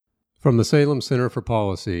From the Salem Center for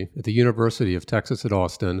Policy at the University of Texas at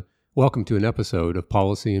Austin, welcome to an episode of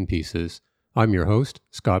Policy in Pieces. I'm your host,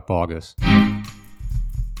 Scott Bogus.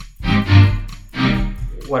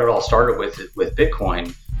 What it all started with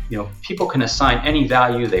Bitcoin, people can assign any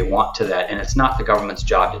value they want to that, and it's not the government's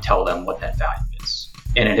job to tell them what that value is.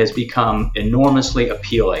 And it has become enormously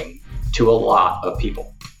appealing to a lot of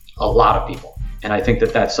people. And I think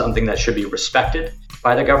that that's something that should be respected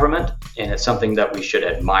by the government, and it's something that we should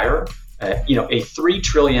admire. A $3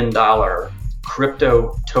 trillion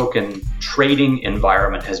crypto token trading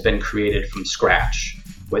environment has been created from scratch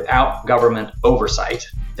without government oversight,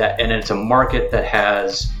 and it's a market that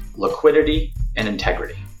has liquidity and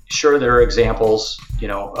integrity. Sure, there are examples,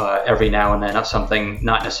 every now and then of something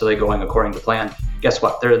not necessarily going according to plan. Guess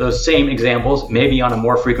what? There are those same examples, maybe on a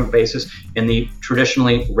more frequent basis, in the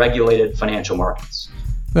traditionally regulated financial markets.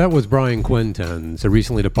 That was Brian Quintens, a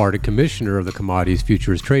recently departed commissioner of the Commodities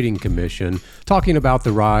Futures Trading Commission, talking about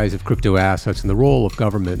the rise of crypto assets and the role of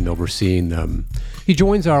government in overseeing them. He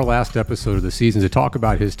joins our last episode of the season to talk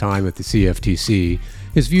about his time at the CFTC,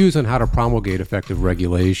 his views on how to promulgate effective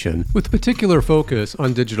regulation, with particular focus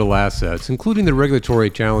on digital assets, including the regulatory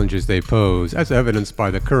challenges they pose, as evidenced by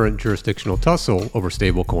the current jurisdictional tussle over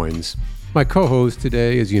stablecoins. My co-host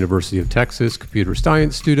today is University of Texas computer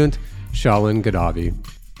science student Shalin Gaddavi.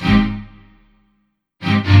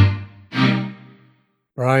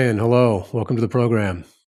 Brian, hello. Welcome to the program.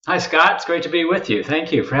 Hi, Scott. It's great to be with you.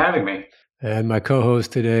 Thank you for having me. And my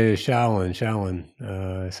co-host today is Shalin.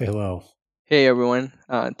 Shalin, say hello. Hey, everyone.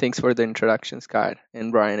 Thanks for the introduction, Scott.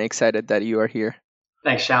 And Brian, excited that you are here.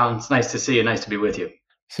 Thanks, Shalin. It's nice to see you. Nice to be with you.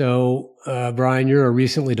 So, Brian, you're a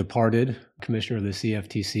recently departed commissioner of the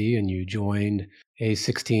CFTC, and you joined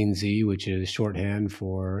A16Z, which is shorthand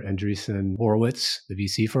for Andreessen Horowitz, the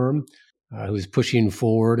VC firm, who's pushing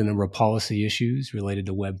forward a number of policy issues related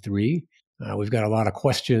to Web3. We've got a lot of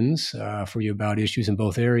questions for you about issues in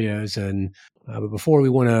both areas. But before we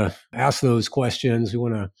want to ask those questions, we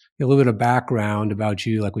want to get a little bit of background about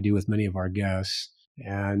you, like we do with many of our guests.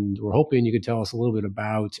 And we're hoping you could tell us a little bit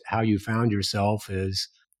about how you found yourself as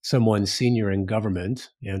someone senior in government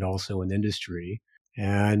and also in industry.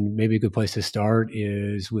 And maybe a good place to start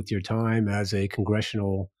is with your time as a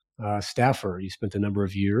congressional staffer. You spent a number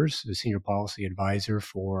of years as senior policy advisor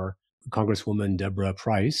for Congresswoman Deborah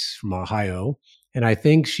Pryce from Ohio. And I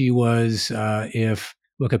think she was, if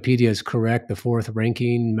Wikipedia is correct, the fourth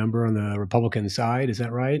ranking member on the Republican side. Is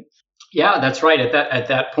that right? Yeah, that's right. At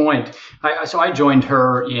that point, I joined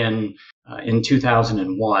her in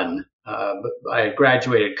 2001. I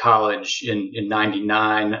graduated college in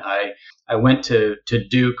 99. I went to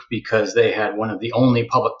Duke because they had one of the only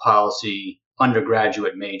public policy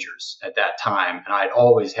undergraduate majors at that time. And I'd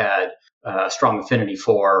always had a strong affinity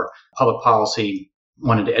for public policy,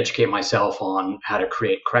 wanted to educate myself on how to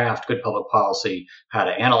craft good public policy, how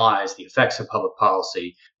to analyze the effects of public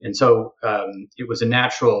policy. And so it was a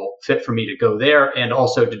natural fit for me to go there and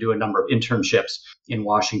also to do a number of internships in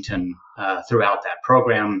Washington throughout that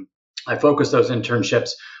program. I focused those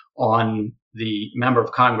internships on the member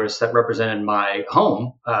of Congress that represented my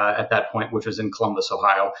home at that point, which was in Columbus,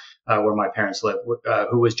 Ohio, where my parents lived,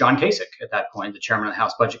 who was John Kasich at that point, the chairman of the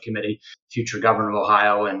House Budget Committee, future governor of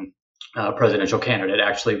Ohio, and presidential candidate.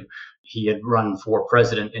 Actually, he had run for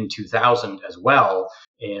president in 2000 as well.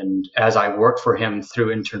 And as I worked for him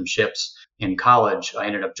through internships in college, I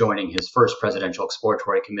ended up joining his first presidential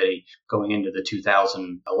exploratory committee going into the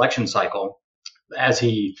 2000 election cycle. As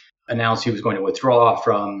he announced he was going to withdraw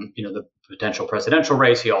from, the potential presidential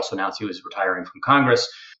race, he also announced he was retiring from Congress.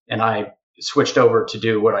 And I switched over to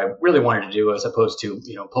do what I really wanted to do, as opposed to,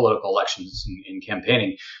 political elections and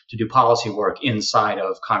campaigning, to do policy work inside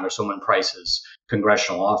of Congresswoman Pryce's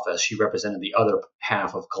congressional office. She represented the other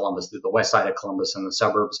half of Columbus, the west side of Columbus and the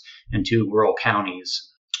suburbs, and two rural counties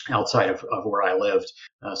outside of where I lived.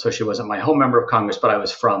 So she wasn't my home member of Congress, but I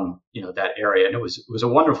was from, that area. And it was a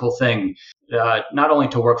wonderful thing, not only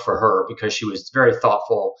to work for her, because she was very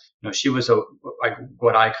thoughtful. She was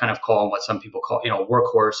what I kind of call, and what some people call,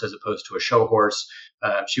 workhorse as opposed to a show horse.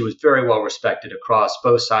 She was very well respected across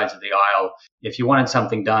both sides of the aisle. If you wanted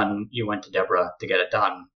something done, you went to Deborah to get it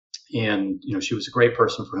done. And, she was a great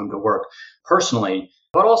person for whom to work personally,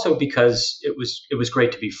 but also because it was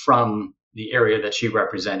great to be from the area that she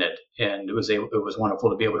represented. And it was wonderful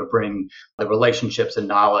to be able to bring the relationships and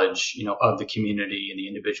knowledge, of the community and the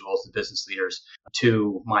individuals, the business leaders,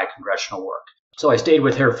 to my congressional work. So I stayed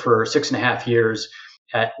with her for 6.5 years.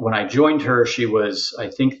 When I joined her, she was, I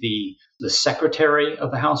think, the secretary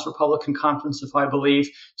of the House Republican Conference, if I believe.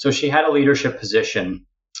 So she had a leadership position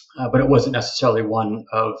but it wasn't necessarily one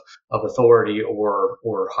of authority or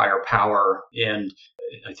higher power. And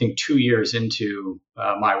I think 2 years into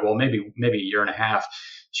my role, maybe a year and a half,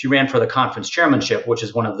 she ran for the conference chairmanship, which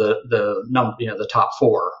is one of the top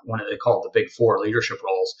four, they call it the big four leadership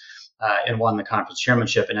roles, and won the conference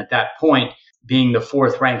chairmanship. And at that point, being the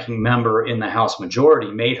fourth ranking member in the House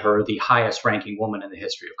majority made her the highest ranking woman in the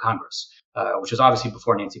history of Congress, which was obviously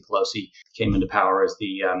before Nancy Pelosi came into power as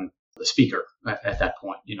the speaker at that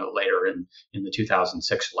point, later in the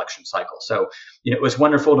 2006 election cycle. So, it was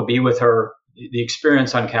wonderful to be with her. The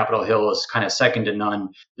experience on Capitol Hill is kind of second to none.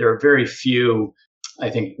 There are very few, I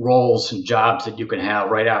think, roles and jobs that you can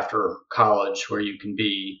have right after college where you can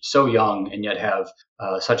be so young and yet have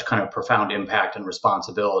such kind of profound impact and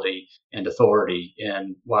responsibility and authority.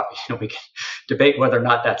 And we can debate whether or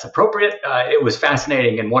not that's appropriate. It was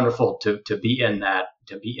fascinating and wonderful to be in that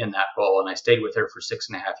role. And I stayed with her for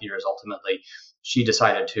 6.5 years. Ultimately, she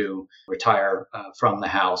decided to retire from the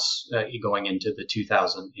House going into the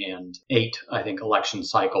 2008, I think, election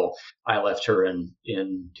cycle. I left her in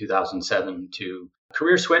 2007 to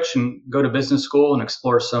career switch and go to business school and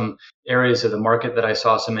explore some areas of the market that I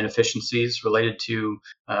saw some inefficiencies related to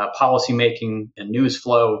policymaking and news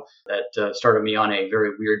flow that started me on a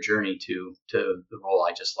very weird journey to the role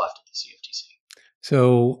I just left at the CFTC.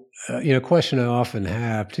 So, a question I often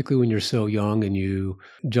have, particularly when you're so young and you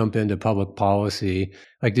jump into public policy,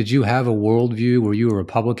 like, did you have a worldview? Were you a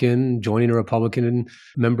Republican, joining a Republican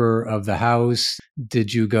member of the House?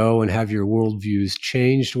 Did you go and have your worldviews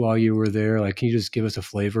changed while you were there? Like, can you just give us a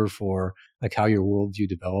flavor for like how your worldview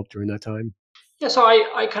developed during that time? Yeah, so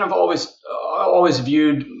I kind of always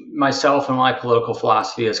viewed myself and my political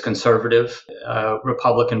philosophy as conservative,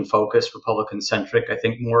 Republican focused, Republican centric. I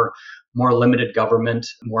think more limited government,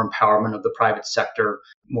 more empowerment of the private sector,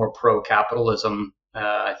 more pro-capitalism.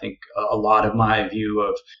 I think a lot of my view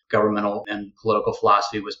of governmental and political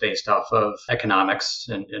philosophy was based off of economics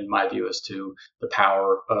and my view as to the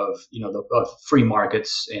power of of free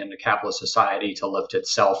markets and a capitalist society to lift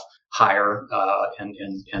itself higher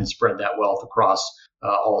and spread that wealth across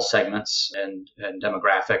all segments and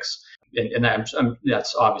demographics. And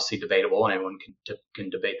that's obviously debatable, and anyone can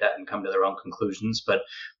debate that and come to their own conclusions. But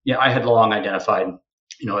yeah, I had long identified,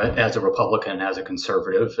 as a Republican, as a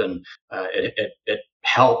conservative, and it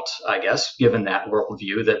helped, I guess, given that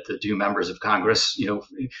worldview, that the two members of Congress,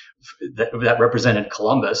 that represented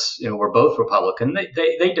Columbus, were both Republican.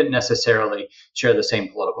 They didn't necessarily share the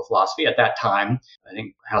same political philosophy at that time. I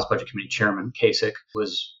think House Budget Committee Chairman Kasich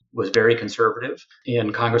was very conservative,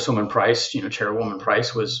 and Congresswoman Price, Chairwoman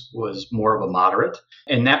Price, was more of a moderate.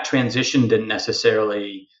 And that transition didn't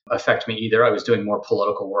necessarily affect me either. I was doing more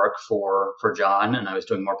political work for John, and I was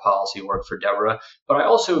doing more policy work for Deborah. But I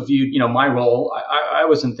also viewed, my role. I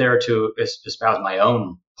wasn't there to espouse my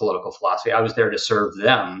own political philosophy. I was there to serve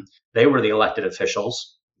them. They were the elected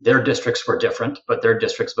officials. Their districts were different, but their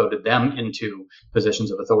districts voted them into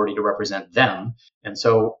positions of authority to represent them. And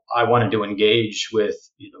so I wanted to engage with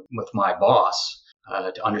my boss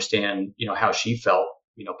to understand, how she felt,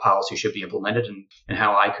 policy should be implemented and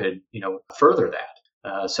how I could, further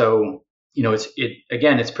that. So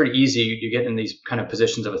it's pretty easy. You get in these kind of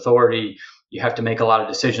positions of authority. You have to make a lot of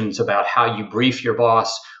decisions about how you brief your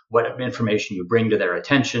boss, what information you bring to their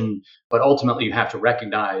attention, but ultimately you have to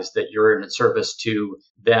recognize that you're in service to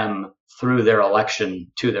them through their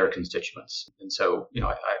election to their constituents. And so,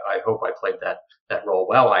 I hope I played that role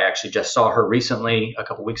well. I actually just saw her recently, a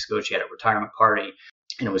couple of weeks ago. She had a retirement party,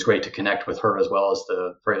 and it was great to connect with her as well as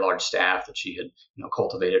the very large staff that she had,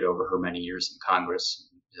 cultivated over her many years in Congress.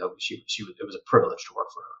 So it was a privilege to work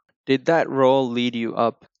for her. Did that role lead you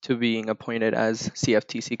up to being appointed as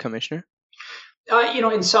CFTC commissioner?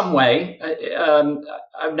 In some way.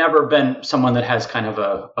 I've never been someone that has kind of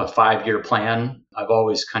a 5-year plan. I've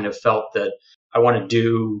always kind of felt that I want to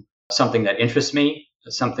do something that interests me,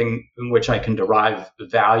 something in which I can derive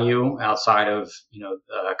value outside of,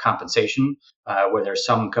 compensation, where there's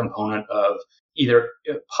some component of either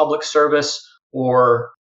public service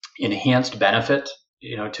or enhanced benefit,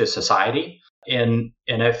 to society. And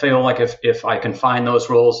I feel like if I can find those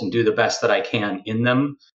roles and do the best that I can in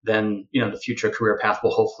them, then, the future career path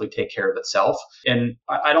will hopefully take care of itself. And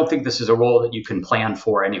I don't think this is a role that you can plan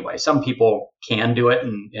for anyway. Some people can do it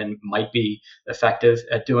and might be effective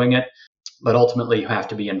at doing it, but ultimately you have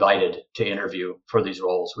to be invited to interview for these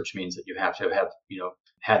roles, which means that you have to have,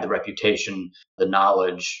 had the reputation, the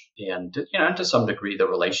knowledge, and, to some degree, the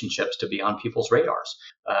relationships to be on people's radars.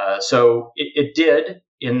 So it did,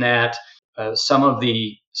 in that some of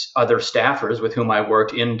the other staffers with whom I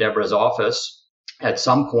worked in Deborah's office at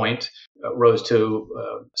some point rose to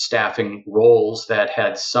staffing roles that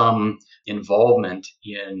had some involvement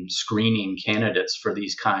in screening candidates for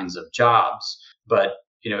these kinds of jobs. But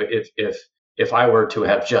if I were to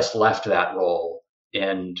have just left that role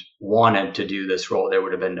and wanted to do this role, there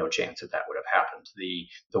would have been no chance that would have happened.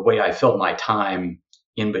 The way I filled my time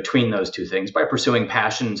in between those two things by pursuing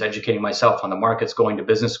passions, educating myself on the markets, going to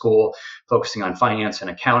business school, focusing on finance and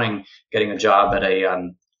accounting, getting a job at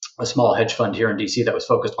a small hedge fund here in DC that was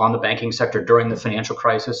focused on the banking sector during the financial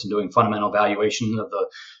crisis and doing fundamental valuation of the,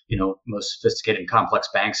 most sophisticated and complex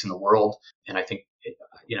banks in the world. And I think,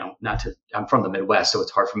 I'm from the Midwest, so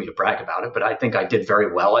it's hard for me to brag about it, but I think I did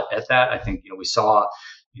very well at that. I think, we saw,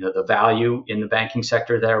 the value in the banking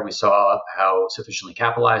sector there. We saw how sufficiently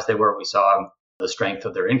capitalized they were. We saw the strength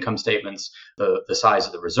of their income statements, the size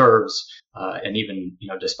of the reserves, and even,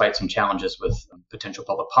 despite some challenges with potential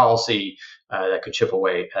public policy that could chip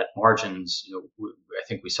away at margins, I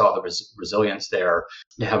think we saw the resilience there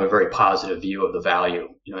to have a very positive view of the value,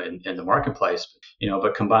 in the marketplace.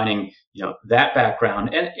 But combining, that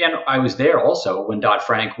background, and I was there also when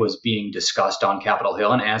Dodd-Frank was being discussed on Capitol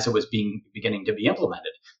Hill and as it was beginning to be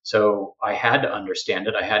implemented. So I had to understand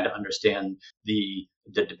it. I had to understand the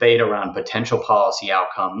debate around potential policy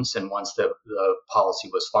outcomes. And once the policy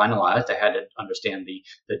was finalized, I had to understand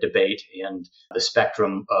the debate and the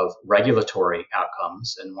spectrum of regulatory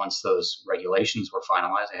outcomes. And once those regulations were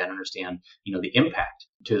finalized, I had to understand, the impact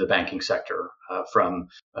to the banking sector from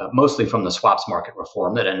mostly from the swaps market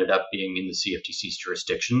reform that ended up being in the CFTC's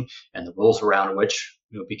jurisdiction and the rules around which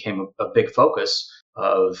became a big focus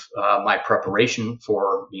of my preparation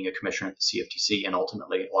for being a commissioner at the CFTC and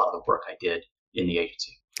ultimately a lot of the work I did in the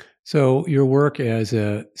agency. So your work as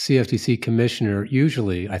a CFTC commissioner,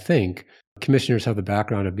 usually, I think, commissioners have the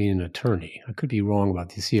background of being an attorney. I could be wrong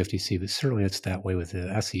about the CFTC, but certainly it's that way with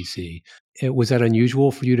the SEC. Was that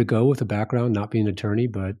unusual for you to go with a background, not being an attorney,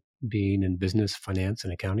 but being in business, finance,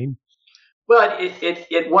 and accounting? Well,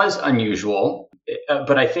 it was unusual,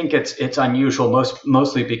 but I think it's unusual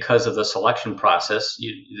mostly because of the selection process.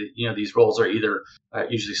 These roles are either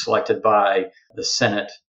usually selected by the Senate,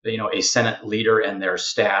 a Senate leader and their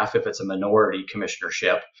staff if it's a minority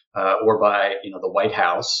commissionership, or by the White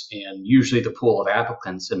House. And usually the pool of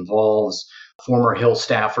applicants involves former Hill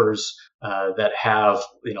staffers that have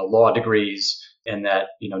law degrees and that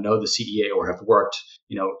know the CEA or have worked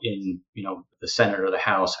in the Senate or the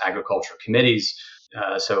House agriculture committees.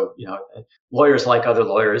 So lawyers like other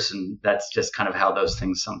lawyers, and that's just kind of how those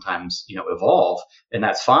things sometimes evolve, and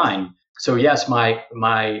that's fine. So yes,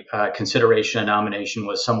 my consideration and nomination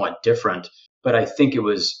was somewhat different, but I think it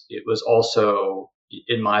was also,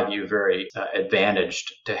 in my view, very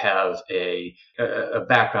advantaged to have a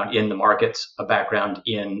background in the markets, a background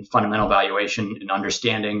in fundamental valuation and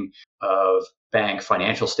understanding of bank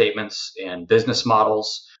financial statements and business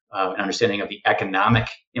models, an understanding of the economic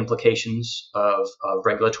implications of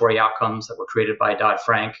regulatory outcomes that were created by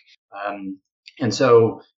Dodd-Frank. And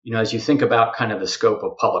so, as you think about kind of the scope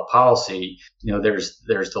of public policy, there's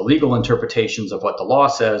the legal interpretations of what the law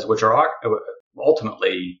says, which are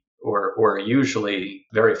ultimately or usually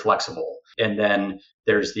very flexible. And then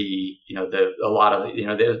there's the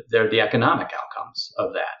economic outcomes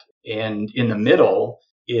of that. And in the middle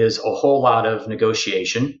is a whole lot of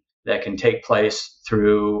negotiation that can take place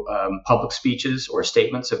through public speeches or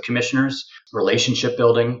statements of commissioners, relationship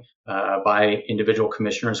building by individual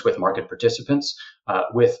commissioners with market participants,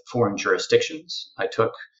 with foreign jurisdictions. I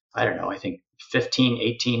took, I think 15,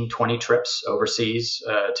 18, 20 trips overseas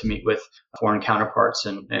to meet with foreign counterparts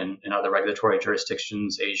in other regulatory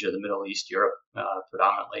jurisdictions, Asia, the Middle East, Europe,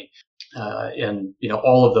 predominantly. And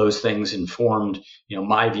all of those things informed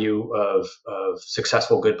my view of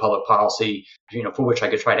successful good public policy, for which I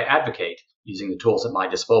could try to advocate using the tools at my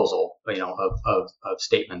disposal, of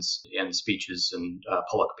statements and speeches and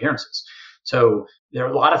public appearances. So there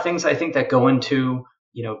are a lot of things I think that go into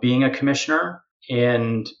being a commissioner,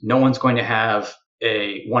 and no one's going to have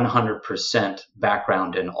a 100%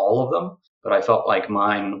 background in all of them. But I felt like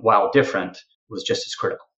mine, while different, was just as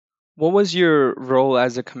critical. What was your role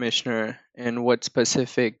as a commissioner, and what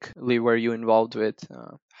specifically were you involved with?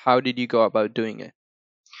 How did you go about doing it?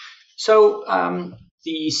 So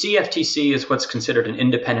the CFTC is what's considered an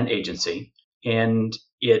independent agency, and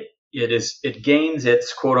it gains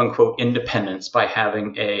its quote unquote independence by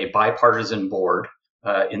having a bipartisan board,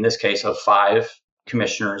 in this case of 5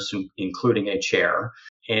 commissioners, including a chair.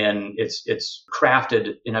 And it's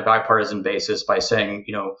crafted in a bipartisan basis by saying,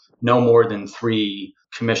 no more than 3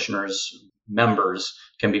 members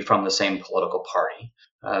can be from the same political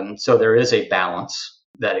party. So there is a balance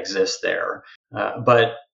that exists there.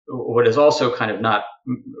 But what is also kind of not,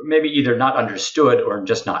 maybe either not understood or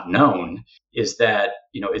just not known, is that,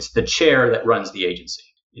 it's the chair that runs the agency,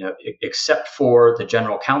 except for the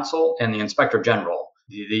general counsel and the inspector general.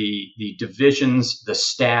 The divisions, the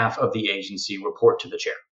staff of the agency report to the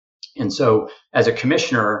chair. And so as a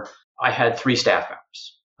commissioner, I had 3 staff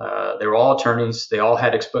members. They were all attorneys. They all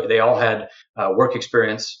had work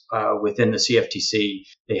experience within the CFTC.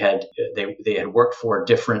 They had worked for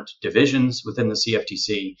different divisions within the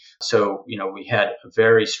CFTC. So we had a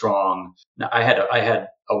very strong. I had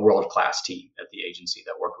a world-class team at the agency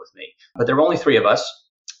that worked with me, but there were only 3 of us,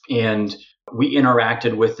 and we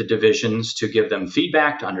interacted with the divisions to give them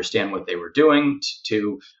feedback, to understand what they were doing,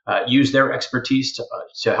 to use their expertise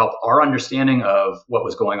to help our understanding of what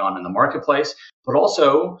was going on in the marketplace, but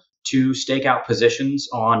also to stake out positions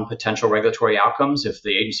on potential regulatory outcomes if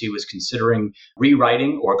the agency was considering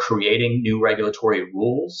rewriting or creating new regulatory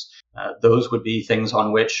rules. Those would be things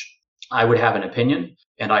on which I would have an opinion.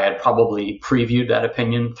 And I had probably previewed that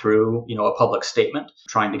opinion through, a public statement,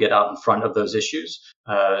 trying to get out in front of those issues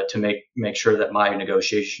to make sure that my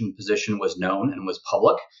negotiation position was known and was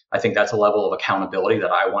public. I think that's a level of accountability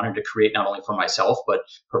that I wanted to create, not only for myself, but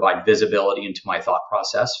provide visibility into my thought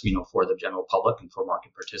process, for the general public and for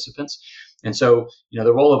market participants. And so,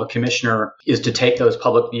 the role of a commissioner is to take those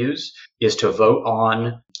public views, is to vote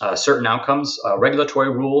on certain outcomes, regulatory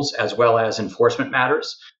rules, as well as enforcement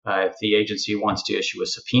matters. If the agency wants to issue a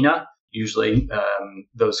subpoena, usually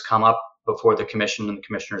those come up before the commission and the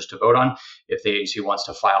commissioners to vote on. If the agency wants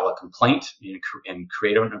to file a complaint and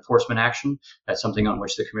create an enforcement action, that's something on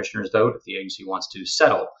which the commissioners vote. If the agency wants to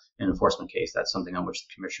settle an enforcement case, that's something on which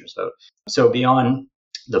the commissioners vote. So beyond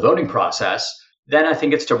the voting process, then I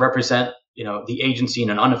think it's to represent the agency in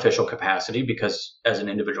an unofficial capacity, because as an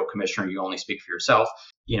individual commissioner, you only speak for yourself,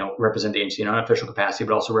 represent the agency in an unofficial capacity,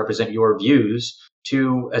 but also represent your views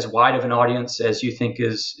to as wide of an audience as you think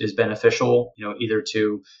is beneficial, either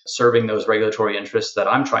to serving those regulatory interests that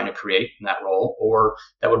I'm trying to create in that role, or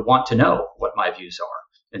that would want to know what my views are.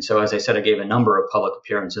 And so, as I said, I gave a number of public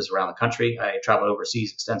appearances around the country. I traveled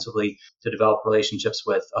overseas extensively to develop relationships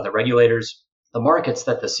with other regulators. The markets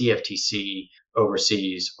that the CFTC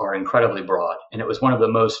overseas are incredibly broad. And it was one of the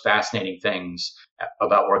most fascinating things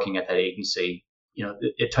about working at that agency.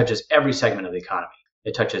 It touches every segment of the economy.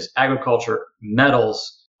 It touches agriculture,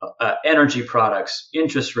 metals, energy products,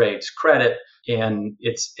 interest rates, credit, and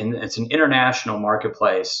it's an international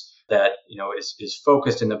marketplace that is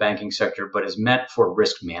focused in the banking sector, but is meant for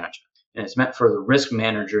risk management. And it's meant for the risk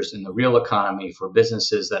managers in the real economy, for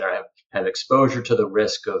businesses that have exposure to the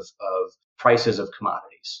risk of prices of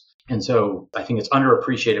commodities. And so I think it's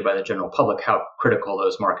underappreciated by the general public how critical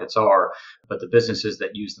those markets are, but the businesses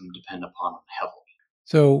that use them depend upon them heavily.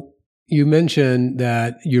 So you mentioned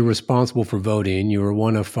that you're responsible for voting. You were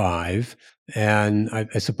one of 5. And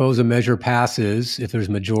I suppose a measure passes if there's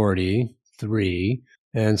majority, 3.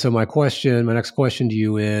 And so my next question to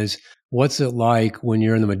you is, what's it like when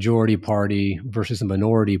you're in the majority party versus the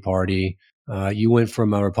minority party? You went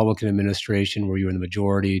from a Republican administration where you were in the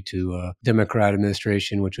majority to a Democrat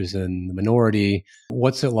administration, which was in the minority.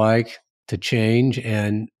 What's it like to change?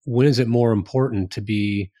 And when is it more important to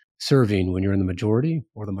be serving, when you're in the majority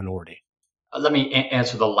or the minority? Let me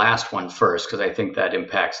answer the last one first, because I think that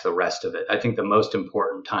impacts the rest of it. I think the most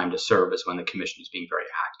important time to serve is when the commission is being very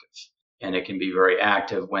active. And it can be very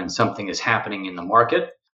active when something is happening in the market,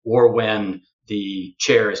 or when the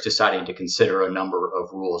chair is deciding to consider a number of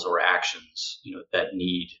rules or actions, that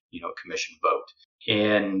need, commission vote.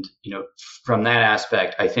 And, from that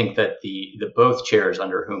aspect, I think that the both chairs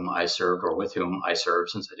under whom I served, or with whom I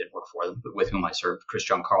served, since I didn't work for them, but with whom I served, Chris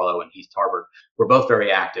Giancarlo and Heath Tarbert, were both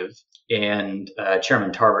very active. And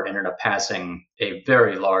Chairman Tarbert ended up passing a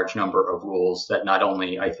very large number of rules that not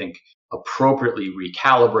only, I think, appropriately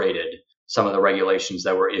recalibrated some of the regulations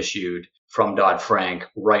that were issued from Dodd-Frank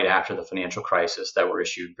right after the financial crisis, that were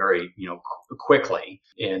issued very, quickly,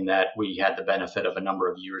 in that we had the benefit of a number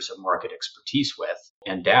of years of market expertise with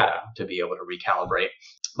and data to be able to recalibrate.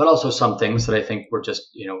 But also some things that I think were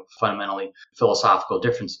just, fundamentally philosophical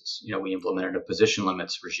differences. We implemented a position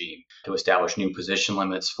limits regime to establish new position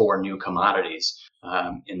limits for new commodities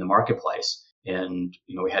in the marketplace. And,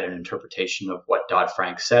 we had an interpretation of what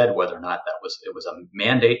Dodd-Frank said, whether or not it was a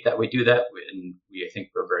mandate that we do that. And I think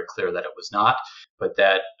we're very clear that it was not, but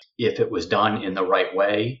that if it was done in the right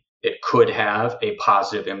way, it could have a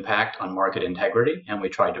positive impact on market integrity. And we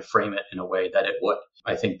tried to frame it in a way that it would.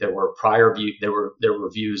 I think there were there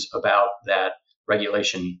were views about that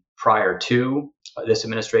regulation prior to this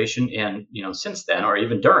administration, and since then, or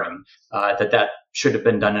even during, that should have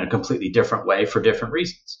been done in a completely different way for different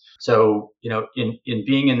reasons. So, in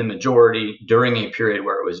being in the majority during a period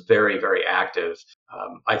where it was very, very active,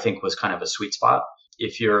 I think was kind of a sweet spot.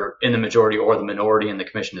 If you're in the majority or the minority and the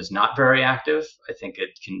commission is not very active, I think it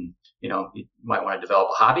can, you might want to develop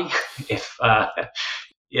a hobby.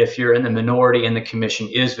 If you're in the minority and the commission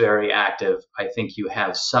is very active, I think you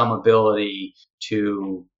have some ability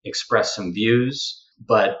to express some views,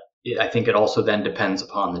 but I think it also then depends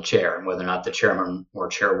upon the chair and whether or not the chairman or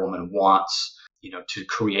chairwoman wants, to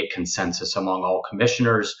create consensus among all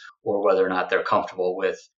commissioners, or whether or not they're comfortable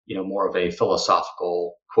with, more of a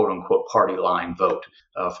philosophical, quote unquote, party line vote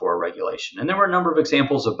for a regulation. And there were a number of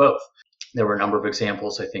examples of both. There were a number of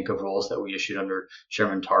examples, I think, of rules that we issued under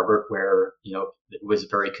Chairman Tarbert where, it was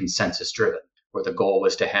very consensus driven, where the goal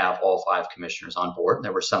was to have all 5 commissioners on board. And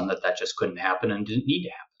there were some that just couldn't happen and didn't need to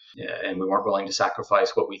happen. And we weren't willing to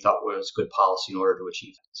sacrifice what we thought was good policy in order to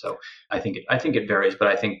achieve it. So I think it varies, but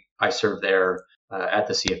I think I served there at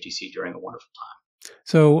the CFTC during a wonderful time.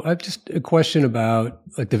 So I've just a question about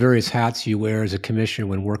like the various hats you wear as a commissioner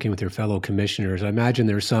when working with your fellow commissioners. I imagine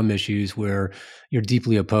there are some issues where you're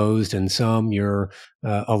deeply opposed and some you're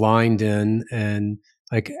aligned in. And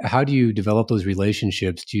like, how do you develop those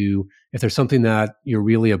relationships? If there's something that you're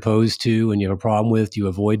really opposed to and you have a problem with, do you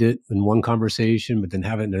avoid it in one conversation, but then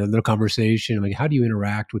have it in another conversation? Like, how do you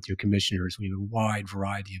interact with your commissioners when you have a wide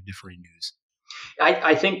variety of differing views?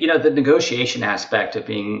 I think, the negotiation aspect of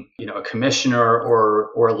being, a commissioner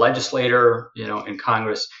or a legislator, in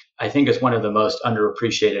Congress, I think is one of the most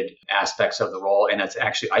underappreciated aspects of the role. And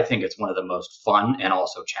I think it's one of the most fun and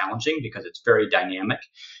also challenging because it's very dynamic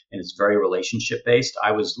and it's very relationship based.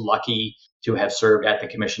 I was lucky to have served at the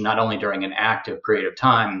commission, not only during an active period of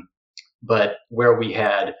time, but where we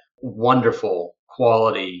had wonderful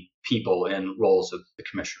quality people in roles of the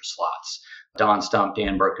commissioner slots. Don Stump,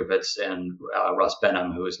 Dan Berkovitz, and Russ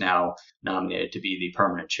Benham, who is now nominated to be the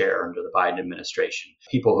permanent chair under the Biden administration.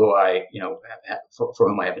 People who for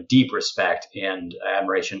whom I have a deep respect and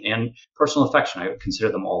admiration and personal affection. I would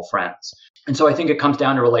consider them all friends. And so I think it comes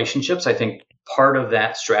down to relationships. I think part of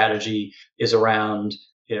that strategy is around,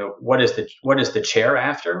 what is the chair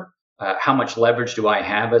after? How much leverage do I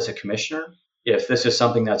have as a commissioner? If this is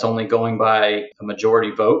something that's only going by a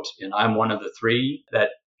majority vote, and I'm one of the 3 that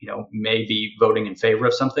may be voting in favor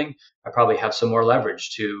of something, I probably have some more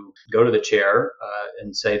leverage to go to the chair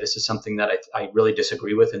and say, this is something that I really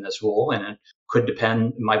disagree with in this rule, and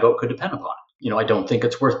my vote could depend upon it. I don't think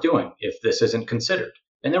it's worth doing if this isn't considered.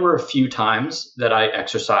 And there were a few times that I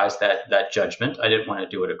exercised that judgment. I didn't want to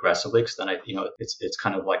do it aggressively because then it's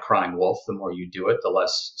kind of like crying wolf. The more you do it, the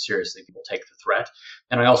less seriously people take the threat.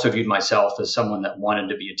 And I also viewed myself as someone that wanted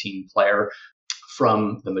to be a team player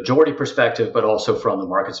from the majority perspective, but also from the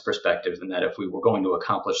market's perspective, and that if we were going to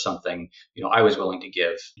accomplish something, I was willing to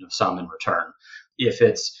give some in return. If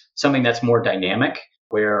it's something that's more dynamic,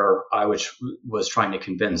 where I was trying to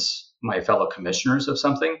convince my fellow commissioners of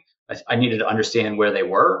something, I needed to understand where they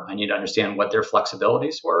were. I needed to understand what their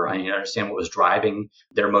flexibilities were. I needed to understand what was driving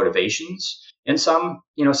their motivations. And some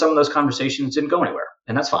of those conversations didn't go anywhere,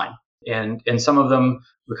 and that's fine. And some of them,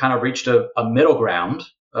 we kind of reached a middle ground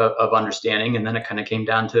of understanding, and then it kind of came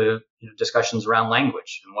down to discussions around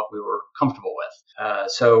language and what we were comfortable with.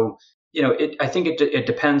 So I think it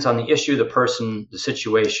depends on the issue, the person, the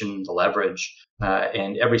situation, the leverage,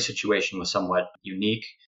 and every situation was somewhat unique.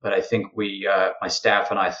 But I think my staff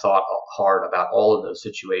and I thought hard about all of those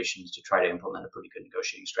situations to try to implement a pretty good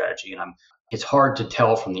negotiating strategy. And it's hard to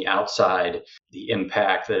tell from the outside the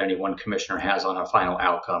impact that any one commissioner has on a final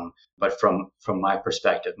outcome. But from my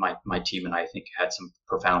perspective, my team and I think had some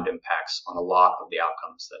profound impacts on a lot of the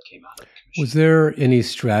outcomes that came out of the commission. Was there any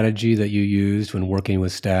strategy that you used when working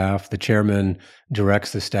with staff? The chairman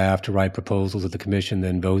directs the staff to write proposals that the commission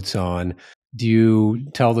then votes on. Do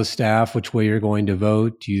you tell the staff which way you're going to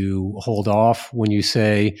vote? Do you hold off when you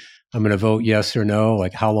say, I'm going to vote yes or no?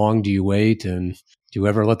 Like, how long do you wait? And do you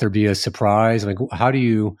ever let there be a surprise? Like, how do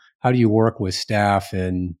you work with staff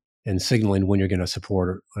and signaling when you're going to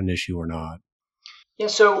support an issue or not? Yeah,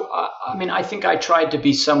 so I think I tried to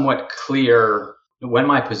be somewhat clear when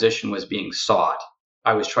my position was being sought.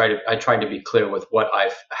 I tried to be clear with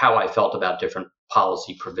how I felt about different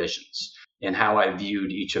policy provisions and how I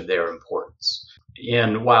viewed each of their importance.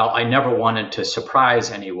 And while I never wanted to surprise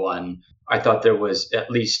anyone, I thought there was at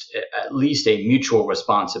least a mutual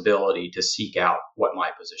responsibility to seek out what my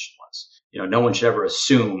position was. No one should ever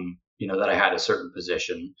assume, that I had a certain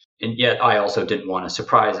position. And yet I also didn't want to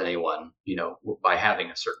surprise anyone, by having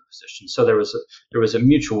a certain position. So there was a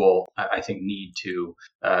mutual, I think, need to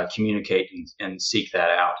communicate and seek that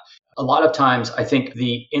out. A lot of times, I think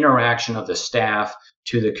the interaction of the staff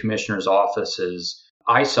to the commissioner's offices,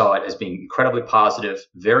 I saw it as being incredibly positive,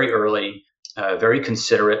 very early, very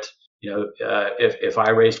considerate. If I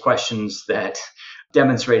raised questions that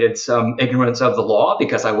demonstrated some ignorance of the law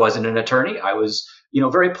because I wasn't an attorney, I was,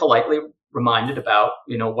 very politely reminded about,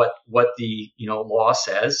 what the, law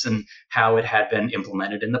says and how it had been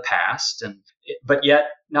implemented in the past. But yet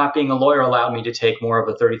not being a lawyer allowed me to take more of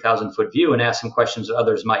a 30,000-foot view and ask some questions that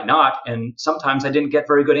others might not. And sometimes I didn't get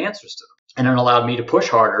very good answers to them. And it allowed me to push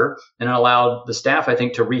harder, and it allowed the staff, I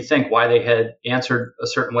think, to rethink why they had answered a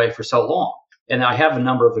certain way for so long. And I have a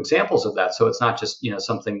number of examples of that. So it's not just,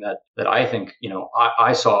 something that I think,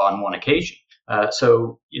 I saw on one occasion.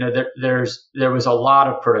 There was a lot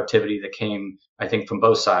of productivity that came, I think, from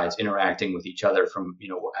both sides interacting with each other, from,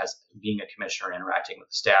 as being a commissioner interacting with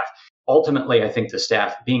the staff. Ultimately, I think the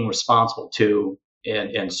staff being responsible to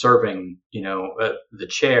and serving, the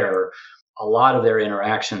chair, a lot of their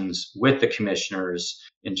interactions with the commissioners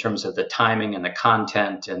in terms of the timing and the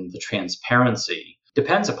content and the transparency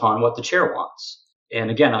depends upon what the chair wants. And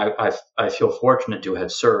again, I feel fortunate to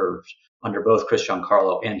have served under both Chris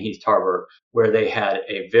Giancarlo and Heath Tarver, where they had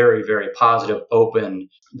a very, very positive, open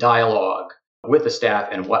dialogue with the staff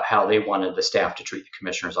and how they wanted the staff to treat the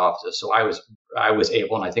commissioner's offices. So I was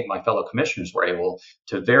able, and I think my fellow commissioners were able,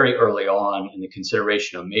 to very early on in the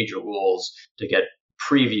consideration of major rules to get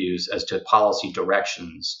previews as to policy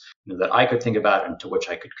directions that I could think about and to which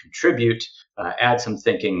I could contribute, add some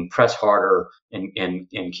thinking, press harder, and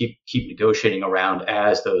keep negotiating around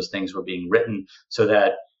as those things were being written, so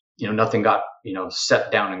that nothing got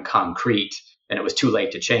set down in concrete and it was too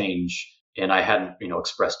late to change and I hadn't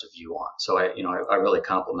expressed a view on. So I really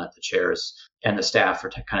compliment the chairs and the staff for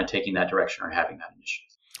kind of taking that direction or having that initiative.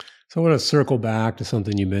 So I want to circle back to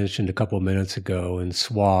something you mentioned a couple of minutes ago in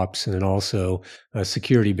swaps and also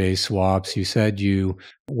security-based swaps. You said you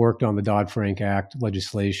worked on the Dodd-Frank Act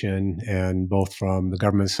legislation, and both from the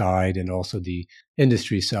government side and also the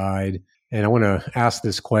industry side. And I want to ask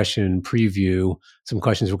this question, preview some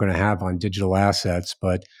questions we're going to have on digital assets.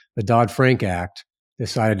 But the Dodd-Frank Act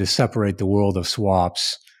decided to separate the world of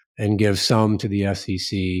swaps and give some to the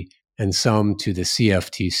SEC and some to the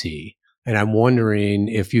CFTC. And I'm wondering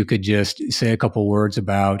if you could just say a couple words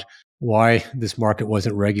about why this market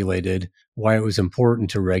wasn't regulated, why it was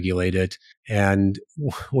important to regulate it, and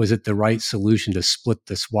was it the right solution to split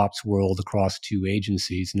the swaps world across two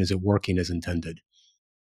agencies, and is it working as intended?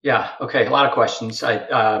 Yeah. Okay. A lot of questions.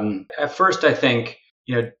 At first, I think,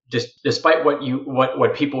 despite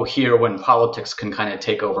what people hear when politics can kind of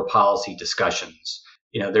take over policy discussions,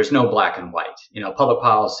 there's no black and white. Public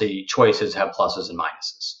policy choices have pluses and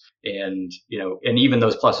minuses. And, and even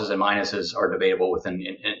those pluses and minuses are debatable within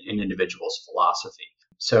an individual's philosophy.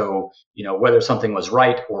 So, whether something was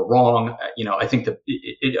right or wrong, I think that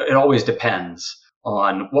it always depends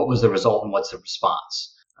on what was the result and what's the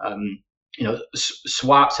response.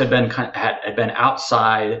 Swaps had been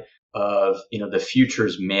outside of, the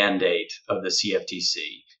futures mandate of the CFTC.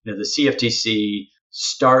 The CFTC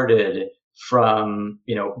started from,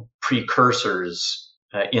 precursors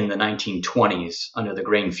in the 1920s under the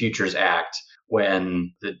Grain Futures Act,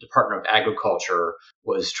 when the Department of Agriculture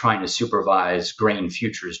was trying to supervise grain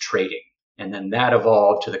futures trading. And then that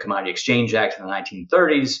evolved to the Commodity Exchange Act in the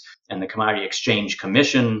 1930s and the Commodity Exchange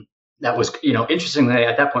Commission. That was, interestingly,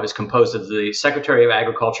 at that point was composed of the Secretary of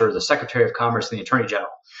Agriculture, the Secretary of Commerce, and the Attorney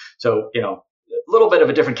General. So, a little bit of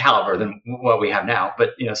a different caliber than what we have now,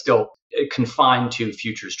 but, still confined to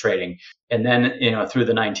futures trading. And then, through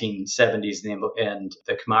the 1970s and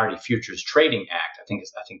the Commodity Futures Trading Act, I think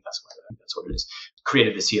that's what it is,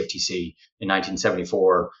 created the CFTC in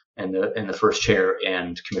 1974, and the first chair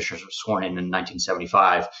and commissioners were sworn in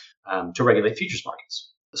 1975 to regulate futures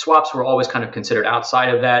markets. The swaps were always kind of considered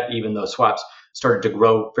outside of that, even though swaps started to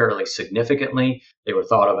grow fairly significantly. They were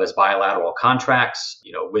thought of as bilateral contracts,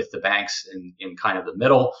 with the banks in kind of the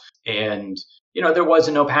middle. And, there was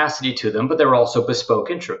an opacity to them, but they were also bespoke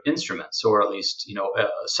instruments, or at least,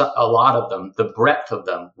 a lot of them, the breadth of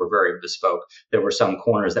them were very bespoke. There were some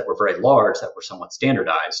corners that were very large that were somewhat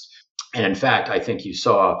standardized. And in fact, I think you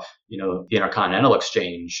saw, the Intercontinental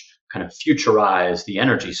Exchange kind of futurize the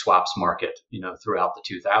energy swaps market, throughout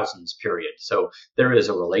the 2000s period. So there is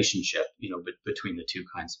a relationship, between the two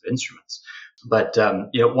kinds of instruments. But,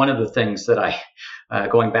 one of the things that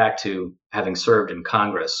going back to having served in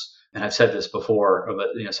Congress, and I've said this before,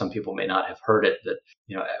 but, some people may not have heard it, that,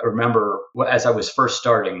 I remember as I was first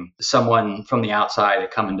starting, someone from the outside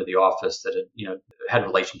had come into the office that had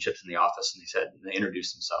relationships in the office, and they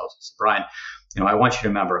introduced themselves. I said, Brian, I want you to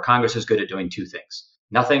remember, Congress is good at doing two things: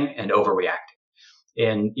 nothing and overreacting.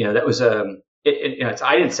 And that was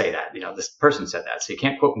I didn't say that. This person said that, so you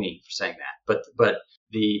can't quote me for saying that. But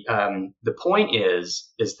the point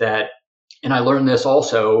is that, and I learned this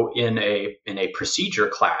also in a procedure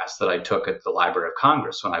class that I took at the Library of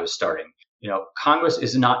Congress when I was starting. Congress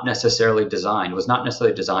was not necessarily designed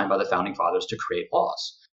by the founding fathers to create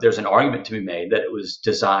laws. There's an argument to be made that it was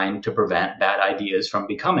designed to prevent bad ideas from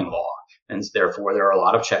becoming law. And therefore, there are a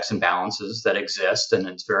lot of checks and balances that exist, and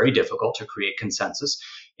it's very difficult to create consensus.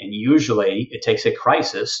 And usually it takes a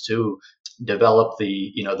crisis to develop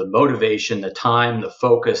the motivation, the time, the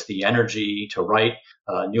focus, the energy to write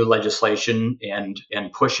new legislation and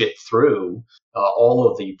push it through all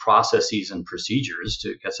of the processes and procedures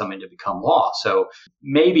to get something to become law. So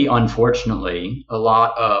maybe, unfortunately, a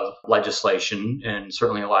lot of legislation, and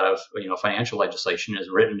certainly a lot of financial legislation, is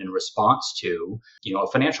written in response to a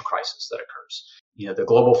financial crisis that occurs. The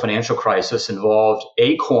global financial crisis involved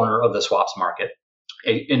a corner of the swaps market.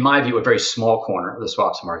 In my view, a very small corner of the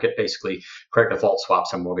swaps market, basically credit default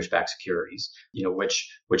swaps on mortgage-backed securities,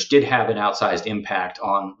 which did have an outsized impact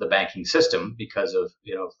on the banking system because of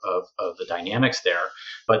the dynamics there.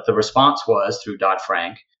 But the response was through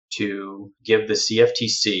Dodd-Frank to give the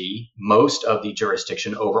CFTC most of the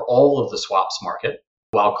jurisdiction over all of the swaps market,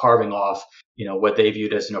 while carving off what they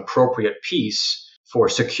viewed as an appropriate piece for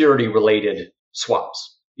security-related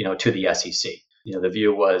swaps to the SEC. The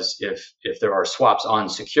view was if there are swaps on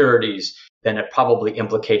securities, then it probably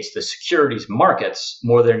implicates the securities markets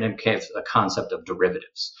more than it implicates the concept of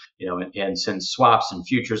derivatives. And since swaps and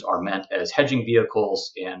futures are meant as hedging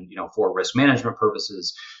vehicles and for risk management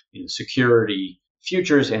purposes, security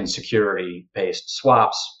futures and security-based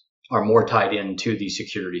swaps are more tied into the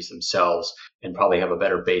securities themselves and probably have a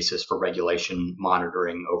better basis for regulation,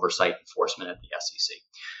 monitoring, oversight, enforcement at the SEC.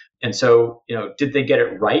 And so, did they get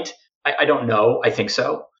it right? I don't know. I think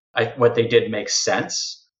so. What they did makes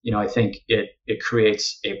sense. I think it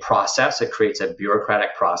creates a process. It creates a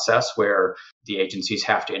bureaucratic process where the agencies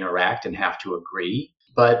have to interact and have to agree.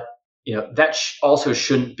 But that also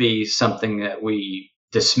shouldn't be something that we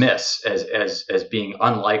dismiss as being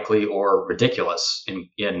unlikely or ridiculous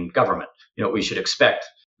in government. We should expect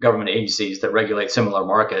government agencies that regulate similar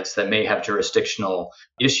markets that may have jurisdictional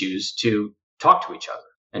issues to talk to each other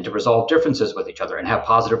and to resolve differences with each other and have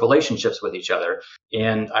positive relationships with each other.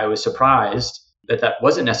 And I was surprised that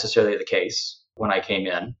wasn't necessarily the case when I came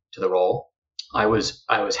in to the role. I was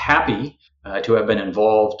happy to have been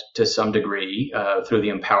involved to some degree through the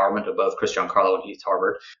empowerment of both Chris Giancarlo and Heath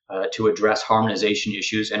Tarbert to address harmonization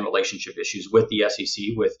issues and relationship issues with the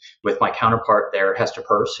SEC, with my counterpart there, Hester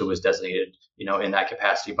Peirce, who was designated in that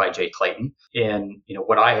capacity by Jay Clayton. And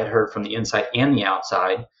what I had heard from the inside and the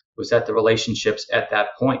outside was that the relationships at that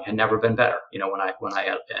point had never been better, when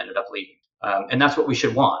I ended up leaving. And that's what we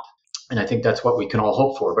should want. And I think that's what we can all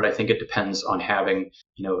hope for. But I think it depends on having,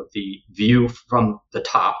 the view from the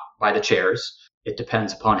top by the chairs. It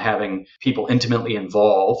depends upon having people intimately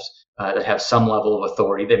involved that have some level of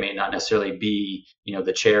authority. They may not necessarily be,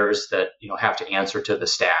 the chairs that, have to answer to the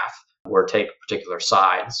staff or take particular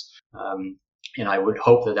sides. And I would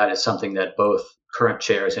hope that is something that both current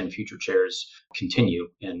chairs and future chairs continue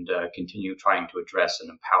trying to address and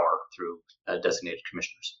empower through designated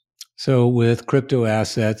commissioners. So with crypto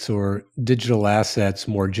assets or digital assets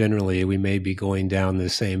more generally, we may be going down the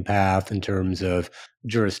same path in terms of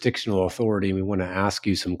jurisdictional authority. We want to ask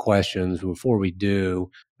you some questions. Before we do,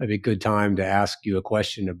 it'd be a good time to ask you a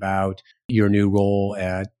question about your new role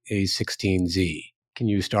at A16Z. Can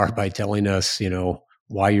you start by telling us,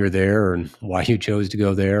 why you're there and why you chose to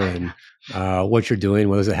go there and what you're doing?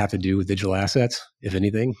 What does it have to do with digital assets, if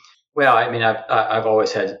anything? Well, I mean, I've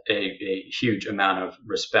always had a huge amount of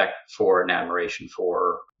respect for and admiration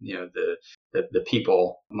for the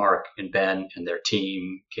people, Mark and Ben and their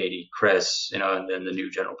team, Katie, Chris, and then the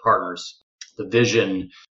new general partners, the vision,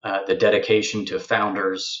 the dedication to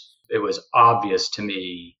founders. It was obvious to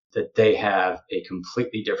me that they have a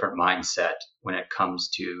completely different mindset when it comes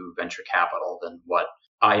to venture capital than what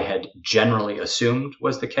I had generally assumed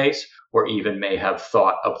was the case, or even may have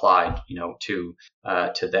thought applied, to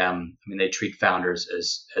them. I mean, they treat founders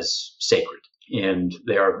as sacred, and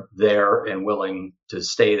they are there and willing to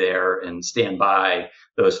stay there and stand by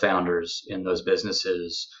those founders in those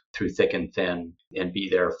businesses through thick and thin, and be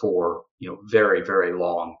there for very, very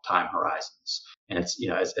long time horizons. And it's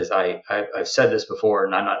as I've said this before,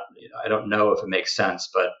 and I don't know if it makes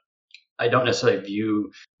sense, but I don't necessarily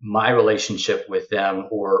view my relationship with them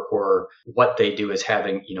or what they do as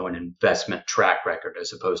having, an investment track record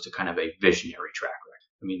as opposed to kind of a visionary track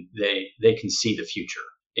record. I mean, they can see the future.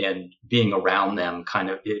 and being around them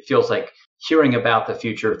it feels like hearing about the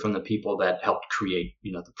future from the people that helped create,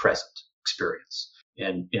 the present experience.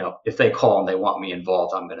 And, if they call and they want me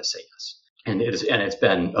involved, I'm going to say yes. And it's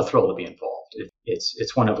been a thrill to be involved.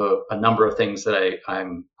 It's one of a number of things that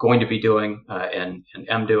I'm going to be doing and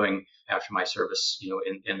am doing after my service,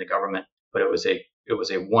 in the government. But it was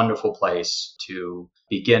a wonderful place to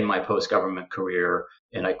begin my post-government career,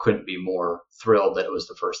 and I couldn't be more thrilled that it was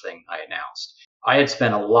the first thing I announced. I had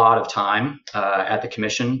spent a lot of time at the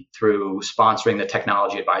commission through sponsoring the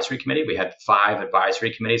Technology Advisory Committee. We had 5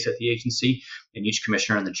 advisory committees at the agency, and each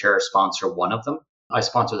commissioner and the chair sponsor one of them. I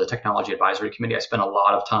sponsor the Technology Advisory Committee. I spent a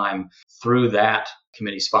lot of time through that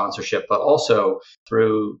committee sponsorship, but also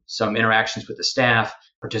through some interactions with the staff,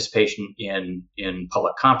 participation in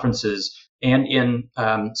public conferences, and in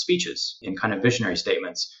speeches, in kind of visionary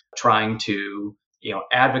statements, trying to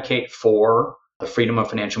advocate for the freedom of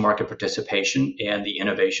financial market participation and the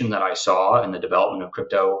innovation that I saw in the development of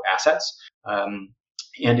crypto assets, and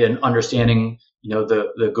in understanding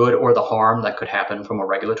the good or the harm that could happen from a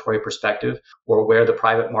regulatory perspective, or where the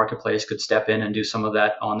private marketplace could step in and do some of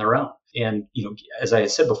that on their own. And as I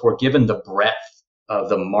had said before, given the breadth of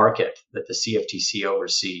the market that the CFTC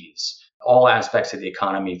oversees, all aspects of the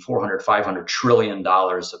economy, $400-500 trillion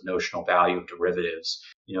of notional value of derivatives,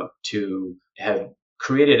 to have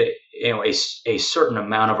created a certain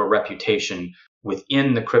amount of a reputation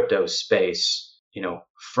within the crypto space,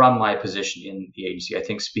 from my position in the agency, I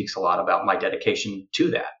think speaks a lot about my dedication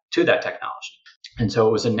to that technology. And so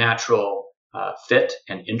it was a natural fit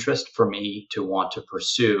and interest for me to want to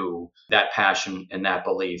pursue that passion and that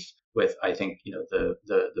belief with, I think,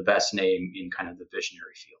 the best name in kind of the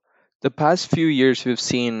visionary field. The past few years, we've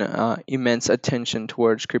seen immense attention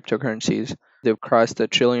towards cryptocurrencies. They've crossed the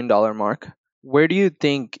 $1 trillion mark. Where do you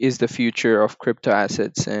think is the future of crypto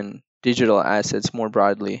assets and digital assets more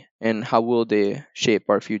broadly, and how will they shape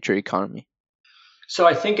our future economy? So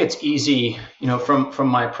I think it's easy, from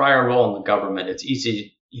my prior role in the government, it's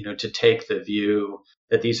easy, to take the view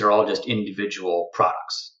that these are all just individual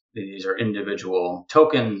products. These are individual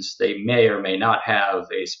tokens. They may or may not have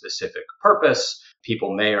a specific purpose.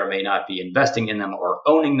 People may or may not be investing in them or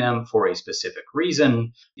owning them for a specific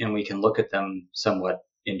reason, and we can look at them somewhat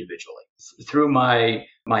individually. Through my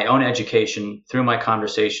own education, through my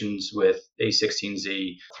conversations with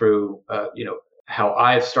A16Z, through how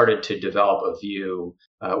I've started to develop a view,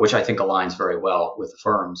 which I think aligns very well with the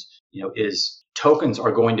firms, is tokens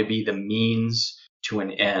are going to be the means to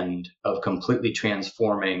an end of completely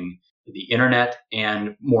transforming the internet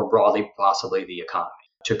and more broadly, possibly the economy,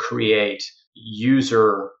 to create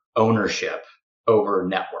user ownership over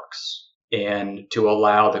networks and to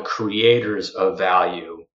allow the creators of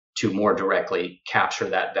value to more directly capture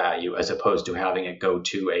that value as opposed to having it go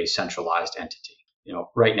to a centralized entity.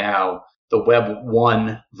 Right now, the Web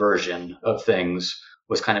 1 version of things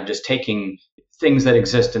was kind of just taking things that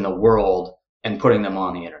exist in the world and putting them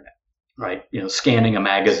on the internet, right? Scanning a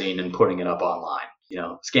magazine and putting it up online,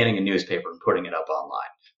 scanning a newspaper and putting it up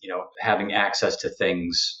online, having access to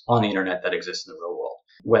things on the internet that exist in the real world.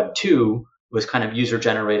 Web 2 was kind of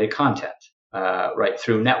user-generated content, right,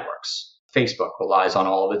 through networks. Facebook relies on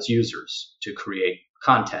all of its users to create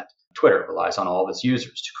content. Twitter relies on all of its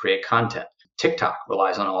users to create content. TikTok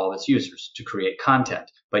relies on all of its users to create content.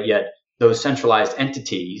 But yet those centralized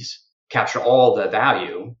entities capture all the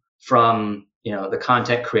value from, the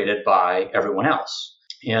content created by everyone else.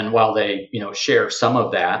 And while they, share some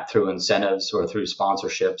of that through incentives or through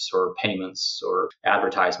sponsorships or payments or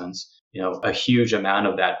advertisements, a huge amount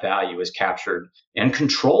of that value is captured and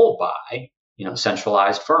controlled by,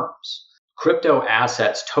 centralized firms. Crypto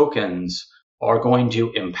assets, tokens are going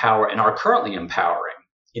to empower and are currently empowering,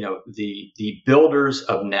 the builders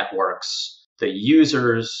of networks, the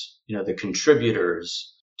users, the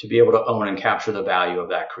contributors to be able to own and capture the value of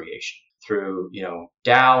that creation through,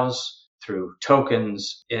 DAOs, through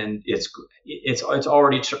tokens, and it's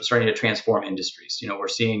already starting to transform industries. We're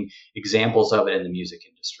seeing examples of it in the music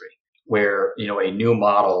industry, where a new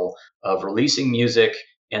model of releasing music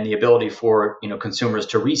and the ability for consumers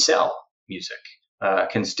to resell music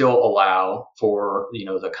can still allow for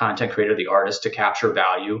the content creator, the artist, to capture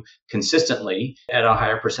value consistently at a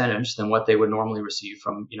higher percentage than what they would normally receive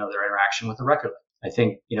from their interaction with the record label. I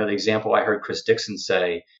think the example I heard Chris Dixon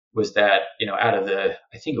say was that out of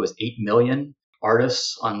I think it was 8 million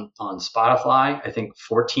artists on Spotify, I think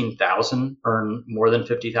 14,000 earn more than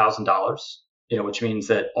 $50,000. Which means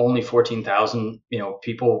that only 14,000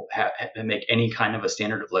 people make any kind of a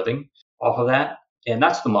standard of living off of that. And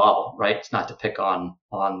that's the model, right? It's not to pick on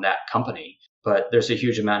that company, but there's a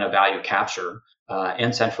huge amount of value capture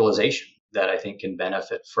and centralization that I think can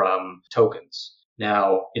benefit from tokens.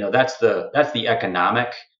 Now, that's the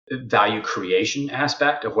economic value creation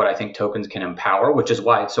aspect of what I think tokens can empower, which is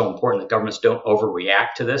why it's so important that governments don't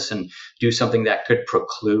overreact to this and do something that could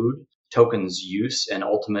preclude tokens use and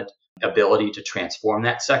ultimate ability to transform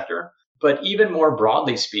that sector. But even more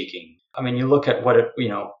broadly speaking, I mean, you look at what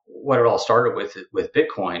it all started with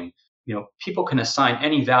Bitcoin. People can assign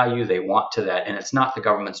any value they want to that, and it's not the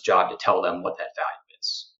government's job to tell them what that value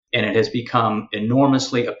is. And it has become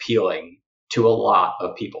enormously appealing to a lot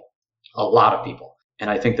of people. And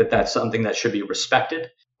I think that that's something that should be respected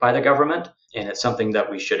by the government, and it's something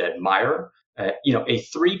that we should admire. A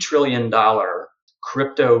 $3 trillion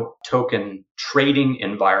crypto token trading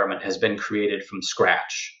environment has been created from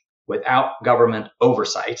scratch without government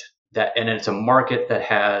oversight. And it's a market that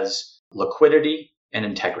has liquidity and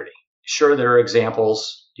integrity. Sure, there are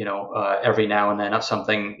examples, every now and then of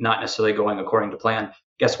something not necessarily going according to plan.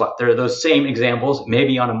 Guess what? There are those same examples,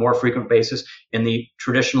 maybe on a more frequent basis, in the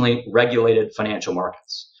traditionally regulated financial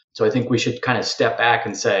markets. So I think we should kind of step back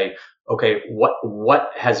and say, okay,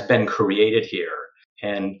 what has been created here?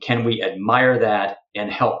 And can we admire that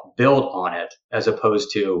and help build on it as opposed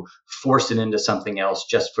to force it into something else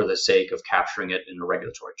just for the sake of capturing it in a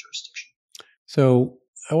regulatory jurisdiction? So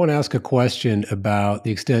I want to ask a question about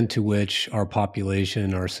the extent to which our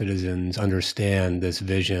population, our citizens understand this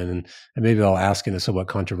vision. And maybe I'll ask in a somewhat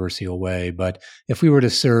controversial way, but if we were to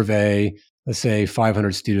survey, let's say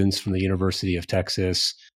 500 students from the University of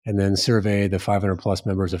Texas, and then survey the 500 plus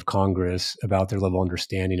members of Congress about their level of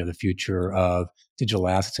understanding of the future of digital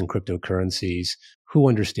assets and cryptocurrencies, who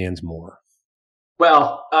understands more?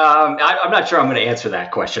 Well, I'm not sure I'm going to answer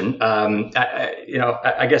that question.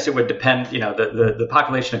 I guess it would depend. The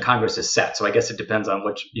population of Congress is set, so I guess it depends on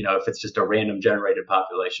which. If it's just a random generated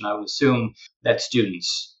population, I would assume that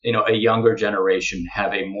students, a younger generation,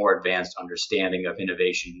 have a more advanced understanding of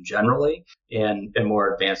innovation generally, and a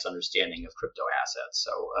more advanced understanding of crypto assets.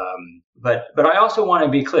 So, but I also want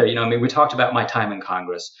to be clear. We talked about my time in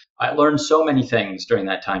Congress. I learned so many things during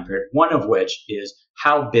that time period. One of which is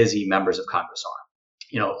how busy members of Congress are.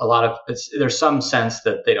 There's some sense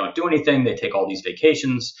that they don't do anything. They take all these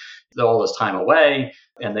vacations, all this time away,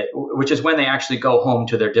 which is when they actually go home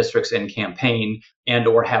to their districts and campaign and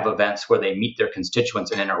or have events where they meet their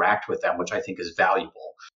constituents and interact with them, which I think is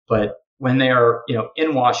valuable. But when they are,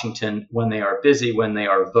 in Washington, when they are busy, when they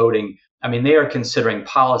are voting, they are considering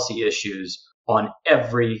policy issues on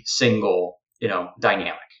every single,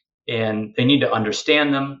 dynamic. And they need to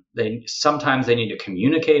understand them. Sometimes they need to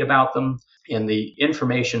communicate about them. And the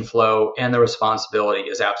information flow and the responsibility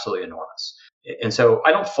is absolutely enormous. And so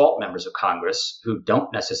I don't fault members of Congress who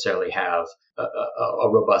don't necessarily have a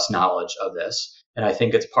robust knowledge of this. And I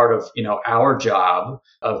think it's part of, our job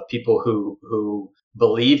of people who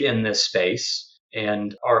believe in this space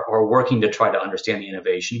and are working to try to understand the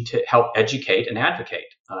innovation to help educate and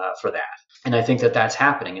advocate for that. And I think that that's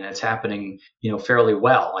happening, and it's happening, fairly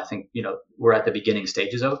well. I think, we're at the beginning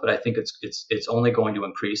stages of it, but I think it's only going to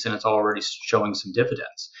increase, and it's already showing some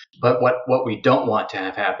dividends. But what we don't want to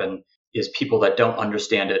have happen is people that don't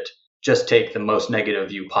understand it just take the most negative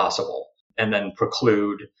view possible and then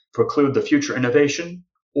preclude the future innovation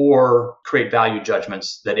or create value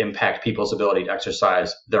judgments that impact people's ability to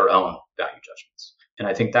exercise their own value judgments. And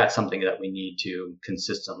I think that's something that we need to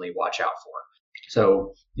consistently watch out for.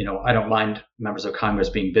 So, I don't mind members of Congress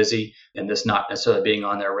being busy and this not necessarily being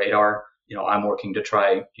on their radar. I'm working to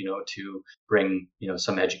try, to bring,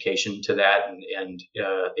 some education to that. And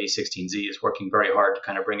A16Z is working very hard to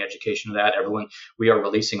kind of bring education to that. We are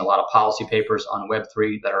releasing a lot of policy papers on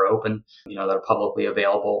Web3 that are open, that are publicly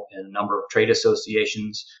available. And a number of trade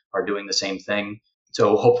associations are doing the same thing.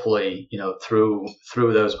 So hopefully, through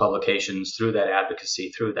those publications, through that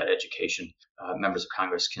advocacy, through that education, members of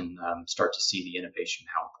Congress can start to see the innovation,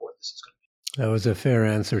 how important this is going to be. That was a fair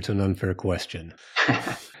answer to an unfair question.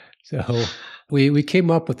 So we came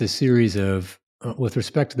up with a series of, with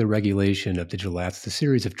respect to the regulation of digital assets, a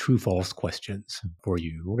series of true-false questions for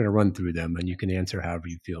you. We're going to run through them, and you can answer however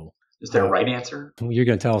you feel. Is there a right answer? You're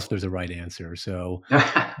going to tell us if there's a right answer. So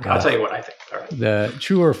I'll tell you what I think. All right. The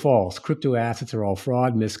true or false, crypto assets are all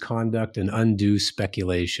fraud, misconduct, and undue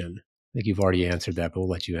speculation. I think you've already answered that, but we'll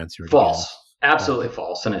let you answer it False. again. Absolutely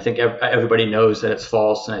false. And I think everybody knows that it's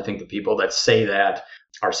false. And I think the people that say that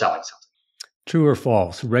are selling something. True or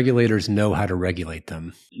false, regulators know how to regulate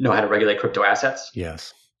them. Know how to regulate crypto assets?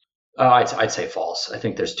 Yes. I'd say false. I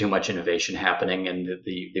think there's too much innovation happening, and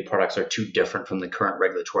the products are too different from the current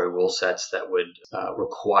regulatory rule sets that would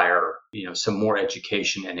require some more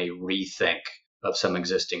education and a rethink of some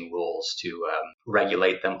existing rules to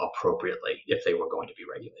regulate them appropriately if they were going to be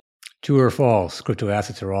regulated. True or false? Crypto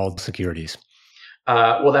assets are all securities.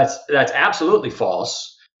 Well, that's absolutely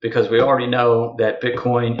false, because we already know that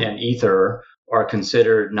Bitcoin and Ether are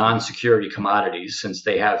considered non-security commodities, since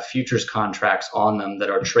they have futures contracts on them that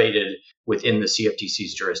are traded within the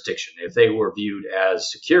CFTC's jurisdiction. If they were viewed as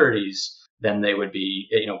securities, then they would be,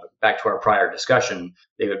 back to our prior discussion,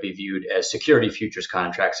 they would be viewed as security futures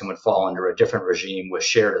contracts and would fall under a different regime with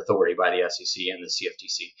shared authority by the SEC and the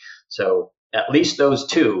CFTC. So at least those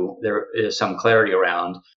two, there is some clarity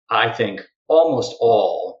around. I think almost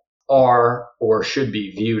all are or should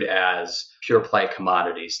be viewed as pure play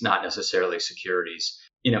commodities, not necessarily securities.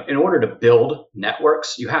 In order to build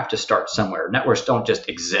networks, you have to start somewhere. Networks don't just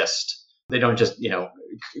exist. They don't just,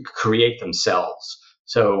 create themselves.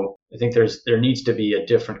 So I think there needs to be a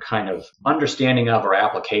different kind of understanding of or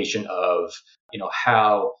application of,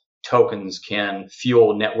 how tokens can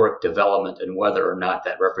fuel network development and whether or not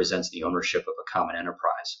that represents the ownership of a common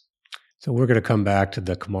enterprise. So we're going to come back to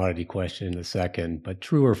the commodity question in a second, but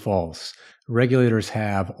true or false, regulators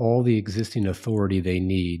have all the existing authority they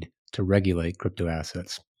need to regulate crypto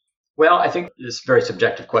assets? Well, I think this very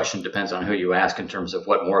subjective question depends on who you ask in terms of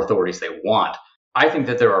what more authorities they want. I think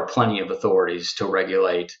that there are plenty of authorities to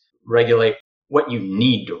regulate what you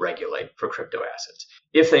need to regulate for crypto assets.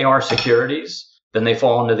 If they are securities, then they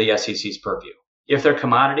fall under the SEC's purview. If they're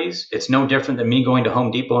commodities, it's no different than me going to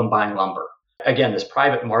Home Depot and buying lumber. Again, this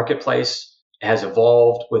private marketplace has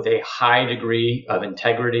evolved with a high degree of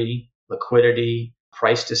integrity, liquidity,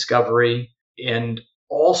 price discovery, and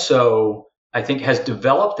also I think has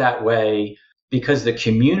developed that way because the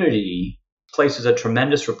community places a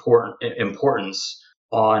tremendous importance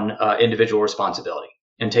on individual responsibility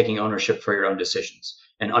and taking ownership for your own decisions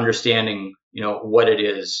and understanding, what it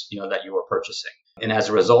is, that you are purchasing. And as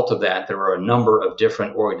a result of that, there are a number of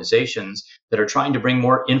different organizations that are trying to bring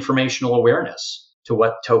more informational awareness to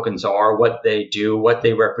what tokens are, what they do, what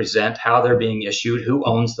they represent, how they're being issued, who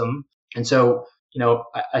owns them. And so,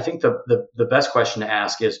 I think the best question to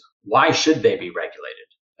ask is, why should they be regulated,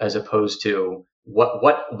 as opposed to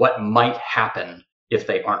what might happen if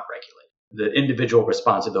they aren't regulated? The individual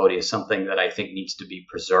responsibility is something that I think needs to be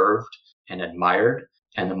preserved and admired.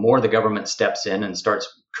 And the more the government steps in and starts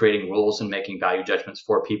creating rules and making value judgments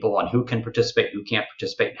for people on who can participate, who can't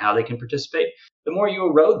participate, and how they can participate, the more you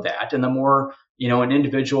erode that, and the more, an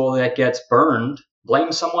individual that gets burned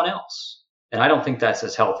blames someone else. And I don't think that's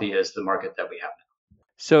as healthy as the market that we have now.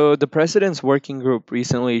 So the President's Working Group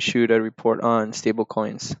recently issued a report on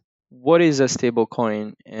stablecoins. What is a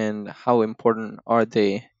stablecoin and how important are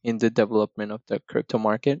they in the development of the crypto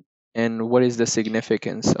market? And what is the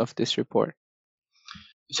significance of this report?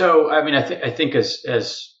 So, I think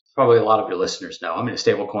as probably a lot of your listeners know, a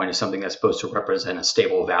stablecoin is something that's supposed to represent a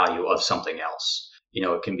stable value of something else.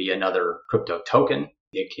 It can be another crypto token.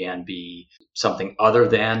 It can be something other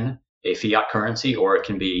than a fiat currency, or it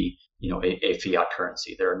can be, a fiat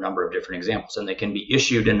currency. There are a number of different examples, and they can be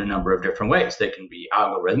issued in a number of different ways. They can be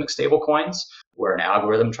algorithmic stablecoins, where an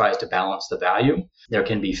algorithm tries to balance the value. There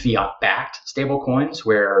can be fiat-backed stablecoins,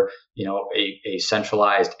 where, a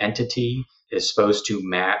centralized entity is supposed to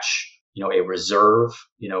match, a reserve,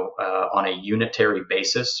 on a unitary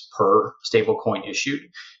basis per stablecoin issued.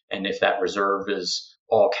 And if that reserve is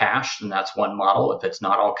all cash, then that's one model. If it's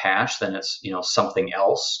not all cash, then it's, something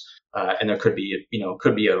else. And there could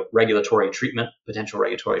be a regulatory treatment, potential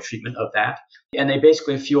regulatory treatment of that. And they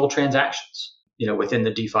basically fuel transactions, within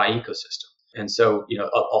the DeFi ecosystem. And so,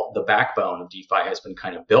 the backbone of DeFi has been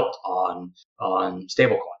kind of built on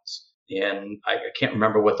stablecoins. And I can't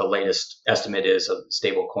remember what the latest estimate is of the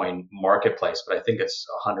stablecoin marketplace, but I think it's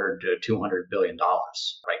 $100 to $200 billion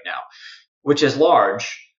right now, which is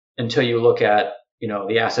large until you look at,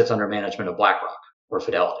 the assets under management of BlackRock or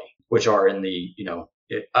Fidelity, which are in the,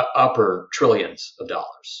 upper trillions of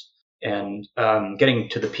dollars. And getting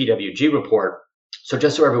to the PWG report, so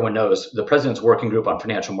just so everyone knows, the President's Working Group on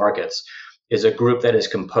Financial Markets is a group that is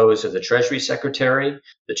composed of the Treasury Secretary,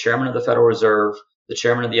 the Chairman of the Federal Reserve, the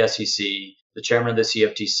Chairman of the SEC, the Chairman of the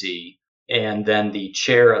CFTC, and then the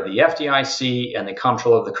Chair of the FDIC and the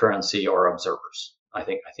Comptroller of the Currency are observers. I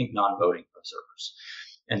think non-voting observers.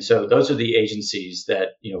 And so those are the agencies that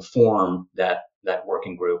form that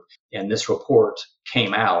working group. And this report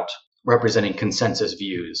came out representing consensus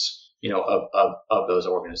views, of those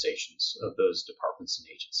organizations, of those departments and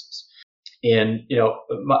agencies.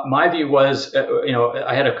 And my view was,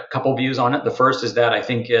 I had a couple views on it. The first is that I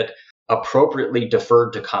think it appropriately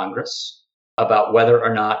deferred to Congress about whether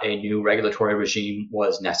or not a new regulatory regime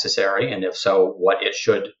was necessary, and if so, what it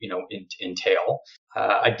should, entail.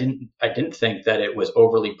 I didn't think that it was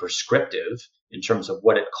overly prescriptive in terms of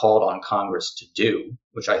what it called on Congress to do,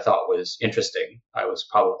 which I thought was interesting. I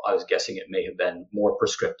was guessing it may have been more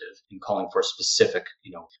prescriptive in calling for specific,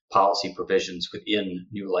 policy provisions within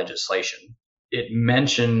new legislation. It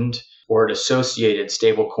mentioned or it associated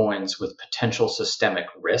stablecoins with potential systemic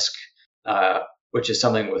risk, which is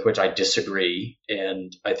something with which I disagree.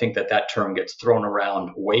 And I think that term gets thrown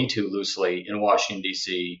around way too loosely in Washington,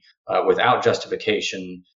 D.C., without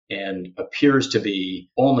justification, and appears to be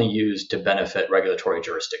only used to benefit regulatory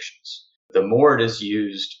jurisdictions. The more it is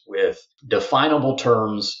used with definable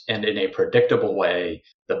terms and in a predictable way,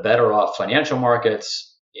 the better off financial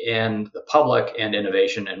markets and the public and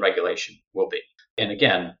innovation and regulation will be. And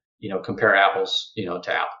again, compare apples,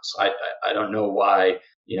 to apples. I don't know why,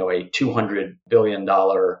 a $200 billion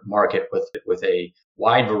market with a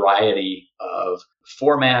wide variety of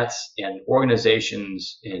formats and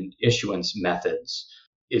organizations and issuance methods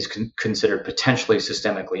is considered potentially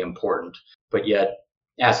systemically important, but yet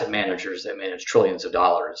asset managers that manage trillions of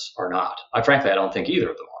dollars are not. Frankly, I don't think either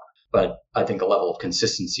of them are, but I think a level of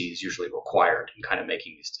consistency is usually required in kind of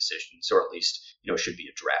making these decisions, or at least, should be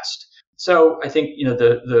addressed. So I think,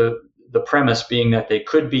 the premise being that they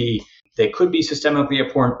could be systemically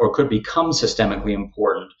important or could become systemically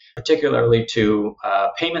important, particularly to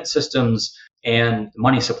payment systems and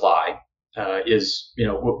money supply,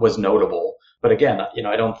 was notable. But again,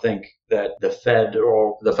 I don't think that the Fed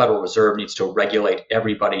or the Federal Reserve needs to regulate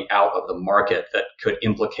everybody out of the market that could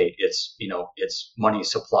implicate its money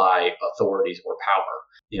supply authorities or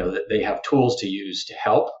power. That they have tools to use to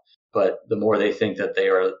help, but the more they think that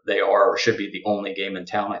they are or should be the only game in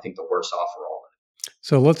town, I think the worse off for all.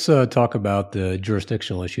 So let's talk about the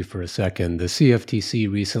jurisdictional issue for a second. The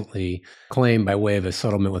CFTC recently claimed, by way of a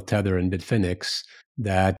settlement with Tether and Bitfinex,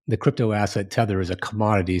 that the crypto asset Tether is a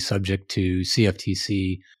commodity subject to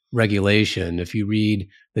CFTC regulation. If you read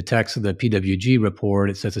the text of the PWG report,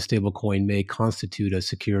 it says a stablecoin may constitute a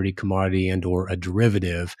security, commodity, and or a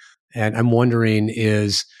derivative. And I'm wondering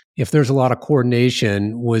if there's a lot of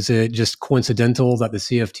coordination, was it just coincidental that the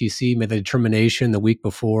CFTC made the determination the week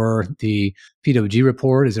before the PWG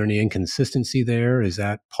report? Is there any inconsistency there? Is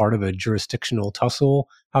that part of a jurisdictional tussle?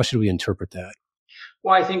 How should we interpret that?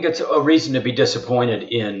 Well, I think it's a reason to be disappointed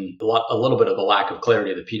in a little bit of the lack of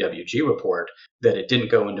clarity of the PWG report, that it didn't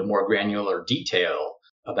go into more granular detail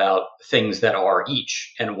about things that are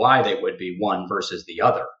each and why they would be one versus the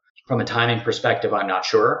other. From a timing perspective, I'm not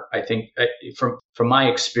sure. I think from my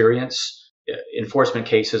experience, enforcement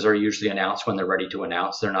cases are usually announced when they're ready to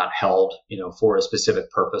announce. They're not held, for a specific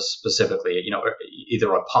purpose, specifically,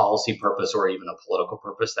 either a policy purpose or even a political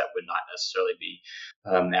purpose that would not necessarily be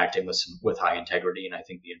acting with high integrity. And I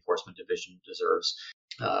think the enforcement division deserves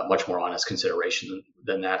much more honest consideration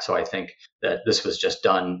than that. So I think that this was just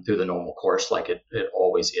done through the normal course, like it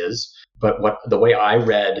always is. But the way I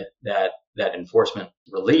read that enforcement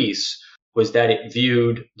release was that it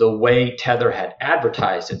viewed the way Tether had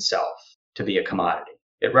advertised itself to be a commodity.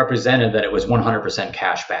 It represented that it was 100%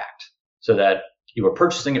 cash backed, so that you were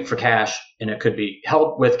purchasing it for cash and it could be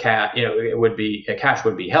held with cash. Cash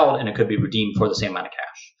would be held and it could be redeemed for the same amount of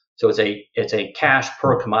cash. So it's a cash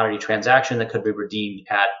per commodity transaction that could be redeemed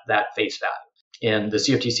at that face value. And the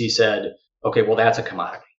CFTC said, okay, well, that's a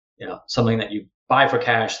commodity, something that you buy for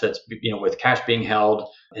cash that's, with cash being held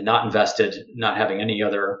and not invested, not having any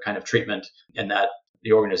other kind of treatment, and that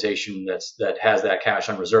the organization that has that cash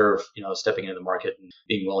on reserve, stepping into the market and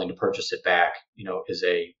being willing to purchase it back, is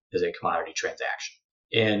a commodity transaction.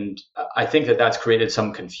 And I think that's created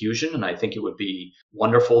some confusion, and I think it would be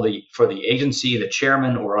wonderful for the agency, the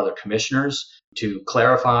chairman or other commissioners, to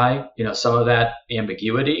clarify, some of that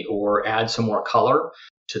ambiguity or add some more color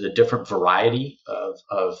to the different variety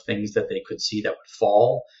of things that they could see that would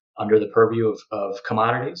fall under the purview of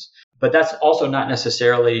commodities. But that's also not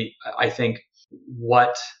necessarily, I think,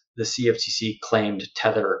 what the CFTC claimed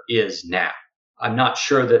Tether is now. I'm not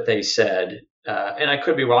sure that they said, and I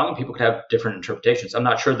could be wrong, and people could have different interpretations. I'm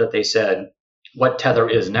not sure that they said what Tether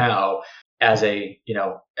is now as a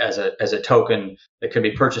token that could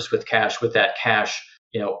be purchased with cash, with that cash,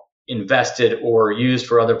 invested or used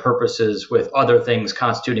for other purposes with other things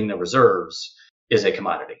constituting the reserves, is a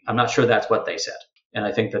commodity. I'm not sure that's what they said. And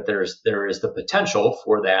I think that there is the potential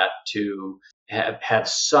for that to have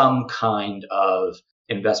some kind of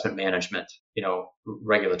investment management,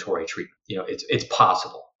 regulatory treatment. It's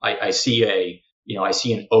possible. I see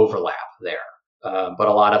an overlap there, but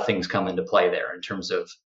a lot of things come into play there in terms of,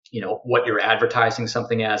 what you're advertising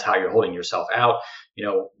something as, how you're holding yourself out,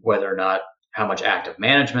 whether or not, how much active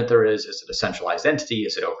management there is. Is it a centralized entity?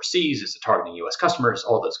 Is it overseas? Is it targeting U.S. customers?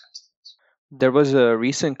 All those kinds of things. There was a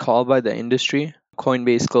recent call by the industry,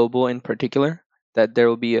 Coinbase Global in particular, that there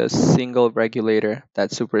will be a single regulator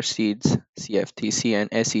that supersedes CFTC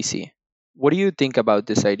and SEC. What do you think about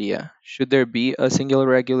this idea? Should there be a single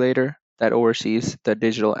regulator that oversees the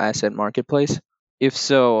digital asset marketplace? If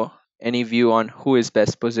so, any view on who is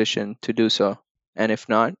best positioned to do so? And if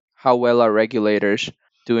not, how well are regulators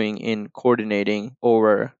doing in coordinating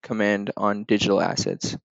over command on digital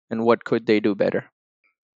assets? And what could they do better?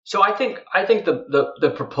 So I think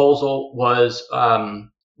the proposal was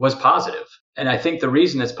positive, and I think the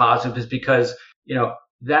reason it's positive is because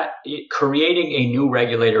creating a new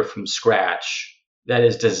regulator from scratch that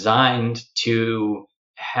is designed to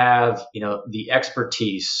have the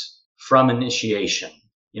expertise from initiation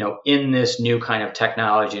in this new kind of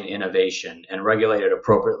technology and innovation and regulate it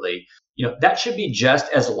appropriately, that should be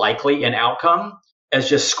just as likely an outcome as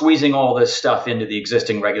just squeezing all this stuff into the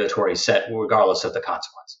existing regulatory set, regardless of the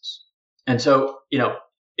consequences. And so,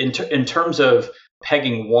 in terms of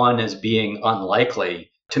pegging one as being unlikely,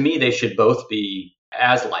 to me, they should both be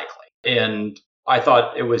as likely. And I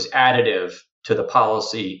thought it was additive to the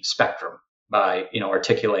policy spectrum by,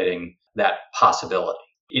 articulating that possibility.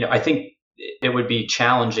 I think it would be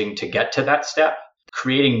challenging to get to that step.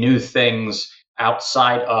 Creating new things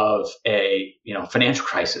outside of a, financial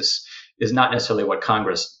crisis is not necessarily what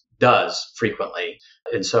Congress does frequently.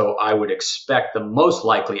 And so I would expect the most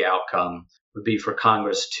likely outcome would be for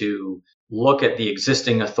Congress to look at the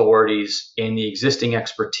existing authorities and the existing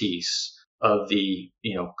expertise of the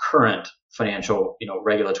current financial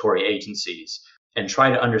regulatory agencies and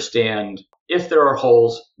try to understand if there are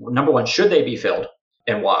holes. Number one, should they be filled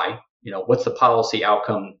and why? What's the policy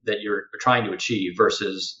outcome that you're trying to achieve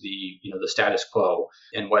versus the status quo,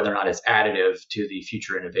 and whether or not it's additive to the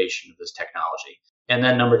future innovation of this technology. And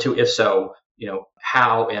then number two, if so,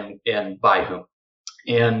 how and by whom.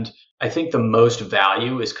 And I think the most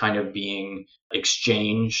value is kind of being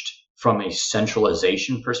exchanged from a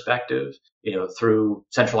centralization perspective, through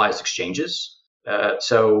centralized exchanges.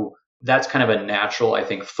 So that's kind of a natural, I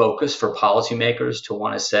think, focus for policymakers to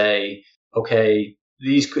want to say, okay,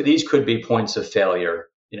 these could be points of failure,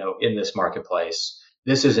 in this marketplace.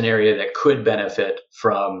 This is an area that could benefit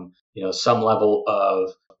from, some level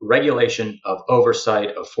of regulation, of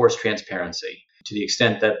oversight, of forced transparency, to the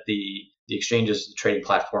extent that the exchanges, the trading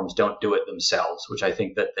platforms don't do it themselves, which I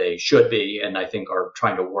think that they should be, and I think are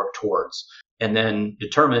trying to work towards. And then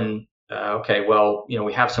determine,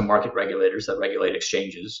 we have some market regulators that regulate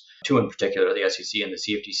exchanges, two in particular, the SEC and the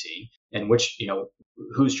CFTC, and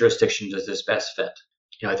whose jurisdiction does this best fit?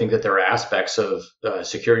 I think that there are aspects of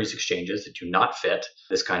securities exchanges that do not fit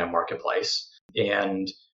this kind of marketplace. And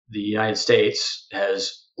the United States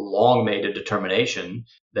has long made a determination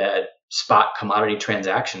that spot commodity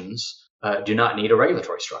transactions do not need a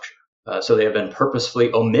regulatory structure. So they have been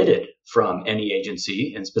purposefully omitted from any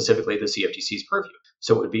agency, and specifically the CFTC's purview.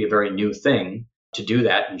 So it would be a very new thing to do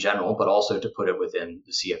that in general, but also to put it within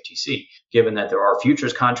the CFTC, given that there are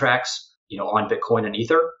futures contracts, on Bitcoin and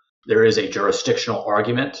Ether. There is a jurisdictional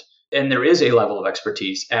argument, and there is a level of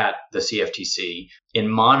expertise at the CFTC in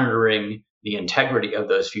monitoring the integrity of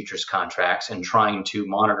those futures contracts and trying to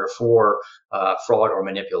monitor for fraud or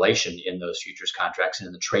manipulation in those futures contracts and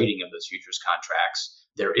in the trading of those futures contracts.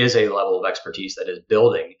 There is a level of expertise that is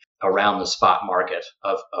building around the spot market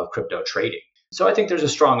of crypto trading. So I think there's a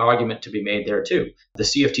strong argument to be made there too. The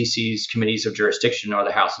CFTC's committees of jurisdiction are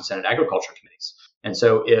the House and Senate agriculture committees. And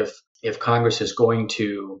so if Congress is going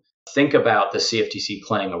to think about the CFTC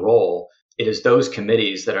playing a role, it is those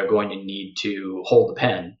committees that are going to need to hold the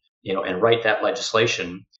pen, and write that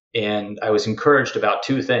legislation. And I was encouraged about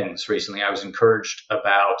two things recently. I was encouraged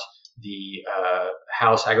about the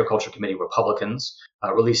House Agriculture Committee Republicans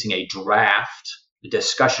releasing a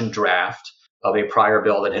discussion draft of a prior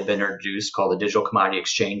bill that had been introduced called the Digital Commodity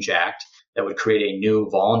Exchange Act that would create a new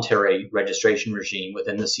voluntary registration regime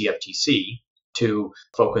within the CFTC to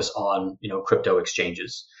focus on, crypto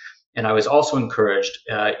exchanges. And I was also encouraged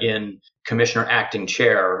in Commissioner Acting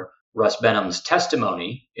Chair Russ Benham's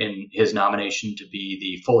testimony in his nomination to be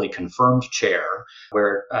the fully confirmed chair,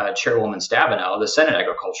 where Chairwoman Stabenow, the Senate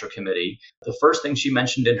Agriculture Committee, the first thing she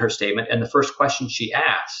mentioned in her statement and the first question she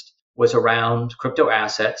asked was around crypto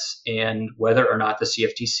assets and whether or not the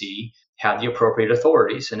CFTC had the appropriate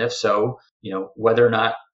authorities, and if so, whether or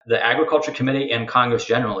not the Agriculture Committee and Congress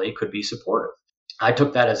generally could be supportive. I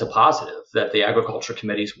took that as a positive, that the agriculture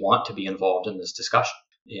committees want to be involved in this discussion.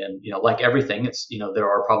 And, like everything, it's, there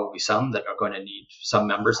are probably some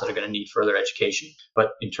members that are going to need further education.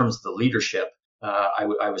 But in terms of the leadership, I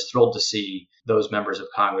was thrilled to see those members of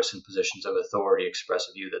Congress in positions of authority express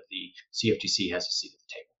a view that the CFTC has a seat at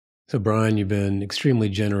the table. So, Brian, you've been extremely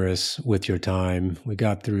generous with your time. We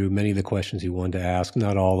got through many of the questions you wanted to ask,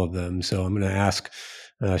 not all of them. So I'm going to ask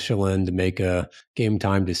Shalin to make a game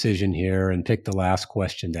time decision here and pick the last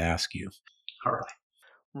question to ask you. All right.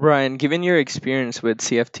 Brian, given your experience with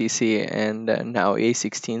CFTC and now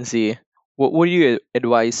A16Z, what would you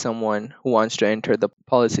advise someone who wants to enter the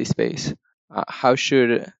policy space? How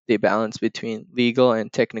should they balance between legal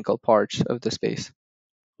and technical parts of the space?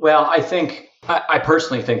 Well, I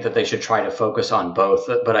personally think that they should try to focus on both,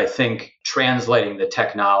 but I think translating the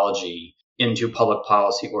technology into public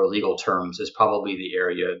policy or legal terms is probably the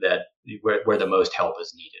area where the most help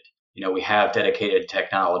is needed. We have dedicated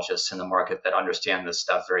technologists in the market that understand this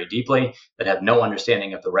stuff very deeply, that have no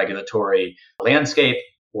understanding of the regulatory landscape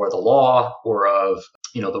or the law or of,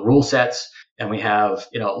 the rule sets. And we have,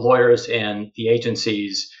 lawyers and the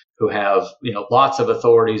agencies who have, lots of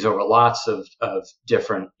authorities over lots of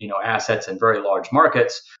different, assets in very large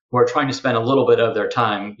markets, who are trying to spend a little bit of their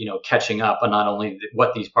time, catching up on not only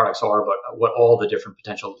what these products are, but what all the different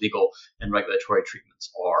potential legal and regulatory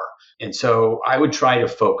treatments are. And so I would try to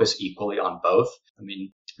focus equally on both. I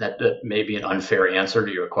mean, that may be an unfair answer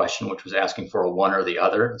to your question, which was asking for a one or the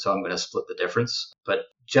other. And so I'm going to split the difference. But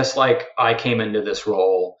just like I came into this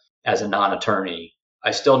role as a non-attorney,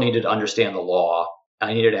 I still needed to understand the law.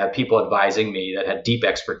 I needed to have people advising me that had deep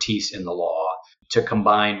expertise in the law to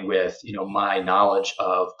combine with, my knowledge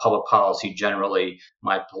of public policy generally,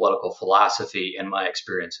 my political philosophy, and my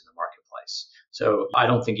experience in the marketplace. So I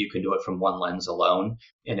don't think you can do it from one lens alone.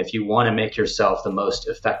 And if you want to make yourself the most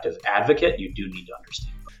effective advocate, you do need to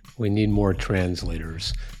understand. We need more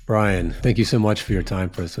translators. Brian, thank you so much for your time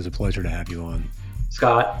for us. It was a pleasure to have you on.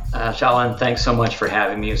 Scott, Shalin, thanks so much for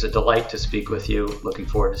having me. It was a delight to speak with you. Looking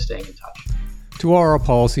forward to staying in touch. To our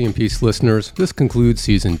Policy and Peace listeners, this concludes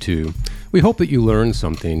Season 2. We hope that you learned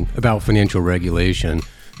something about financial regulation,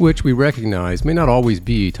 which we recognize may not always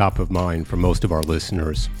be top of mind for most of our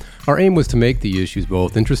listeners. Our aim was to make the issues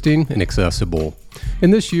both interesting and accessible.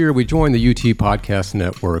 And this year, we joined the UT Podcast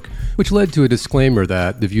Network, which led to a disclaimer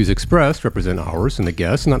that the views expressed represent ours and the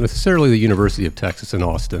guests, not necessarily the University of Texas in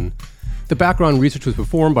Austin. The background research was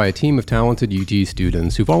performed by a team of talented UT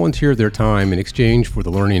students who volunteered their time in exchange for the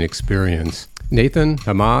learning experience. Nathan,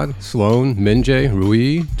 Hamad, Sloan, Minjay,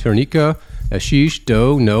 Rui, Ternika, Ashish,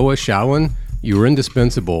 Doe, Noah, Shalin, you were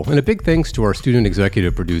indispensable. And a big thanks to our student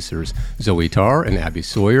executive producers, Zoe Tarr and Abby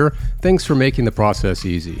Sawyer. Thanks for making the process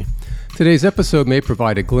easy. Today's episode may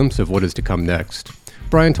provide a glimpse of what is to come next.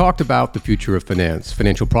 Brian talked about the future of finance,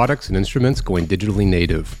 financial products and instruments going digitally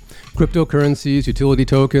native. Cryptocurrencies, utility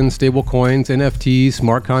tokens, stablecoins, NFTs,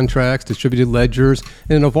 smart contracts, distributed ledgers,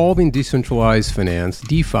 and an evolving decentralized finance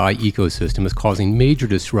DeFi ecosystem is causing major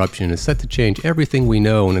disruption and is set to change everything we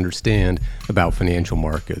know and understand about financial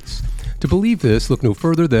markets. To believe this, look no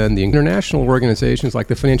further than the international organizations like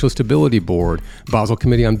the Financial Stability Board, Basel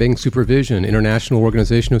Committee on Bank Supervision, International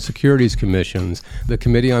Organization of Securities Commissions, the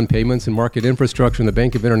Committee on Payments and Market Infrastructure, and the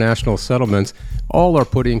Bank of International Settlements. All are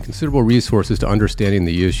putting considerable resources to understanding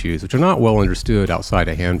the issues, which are not well understood outside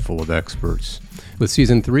a handful of experts. With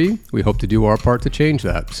Season 3, we hope to do our part to change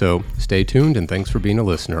that. So stay tuned and thanks for being a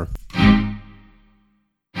listener.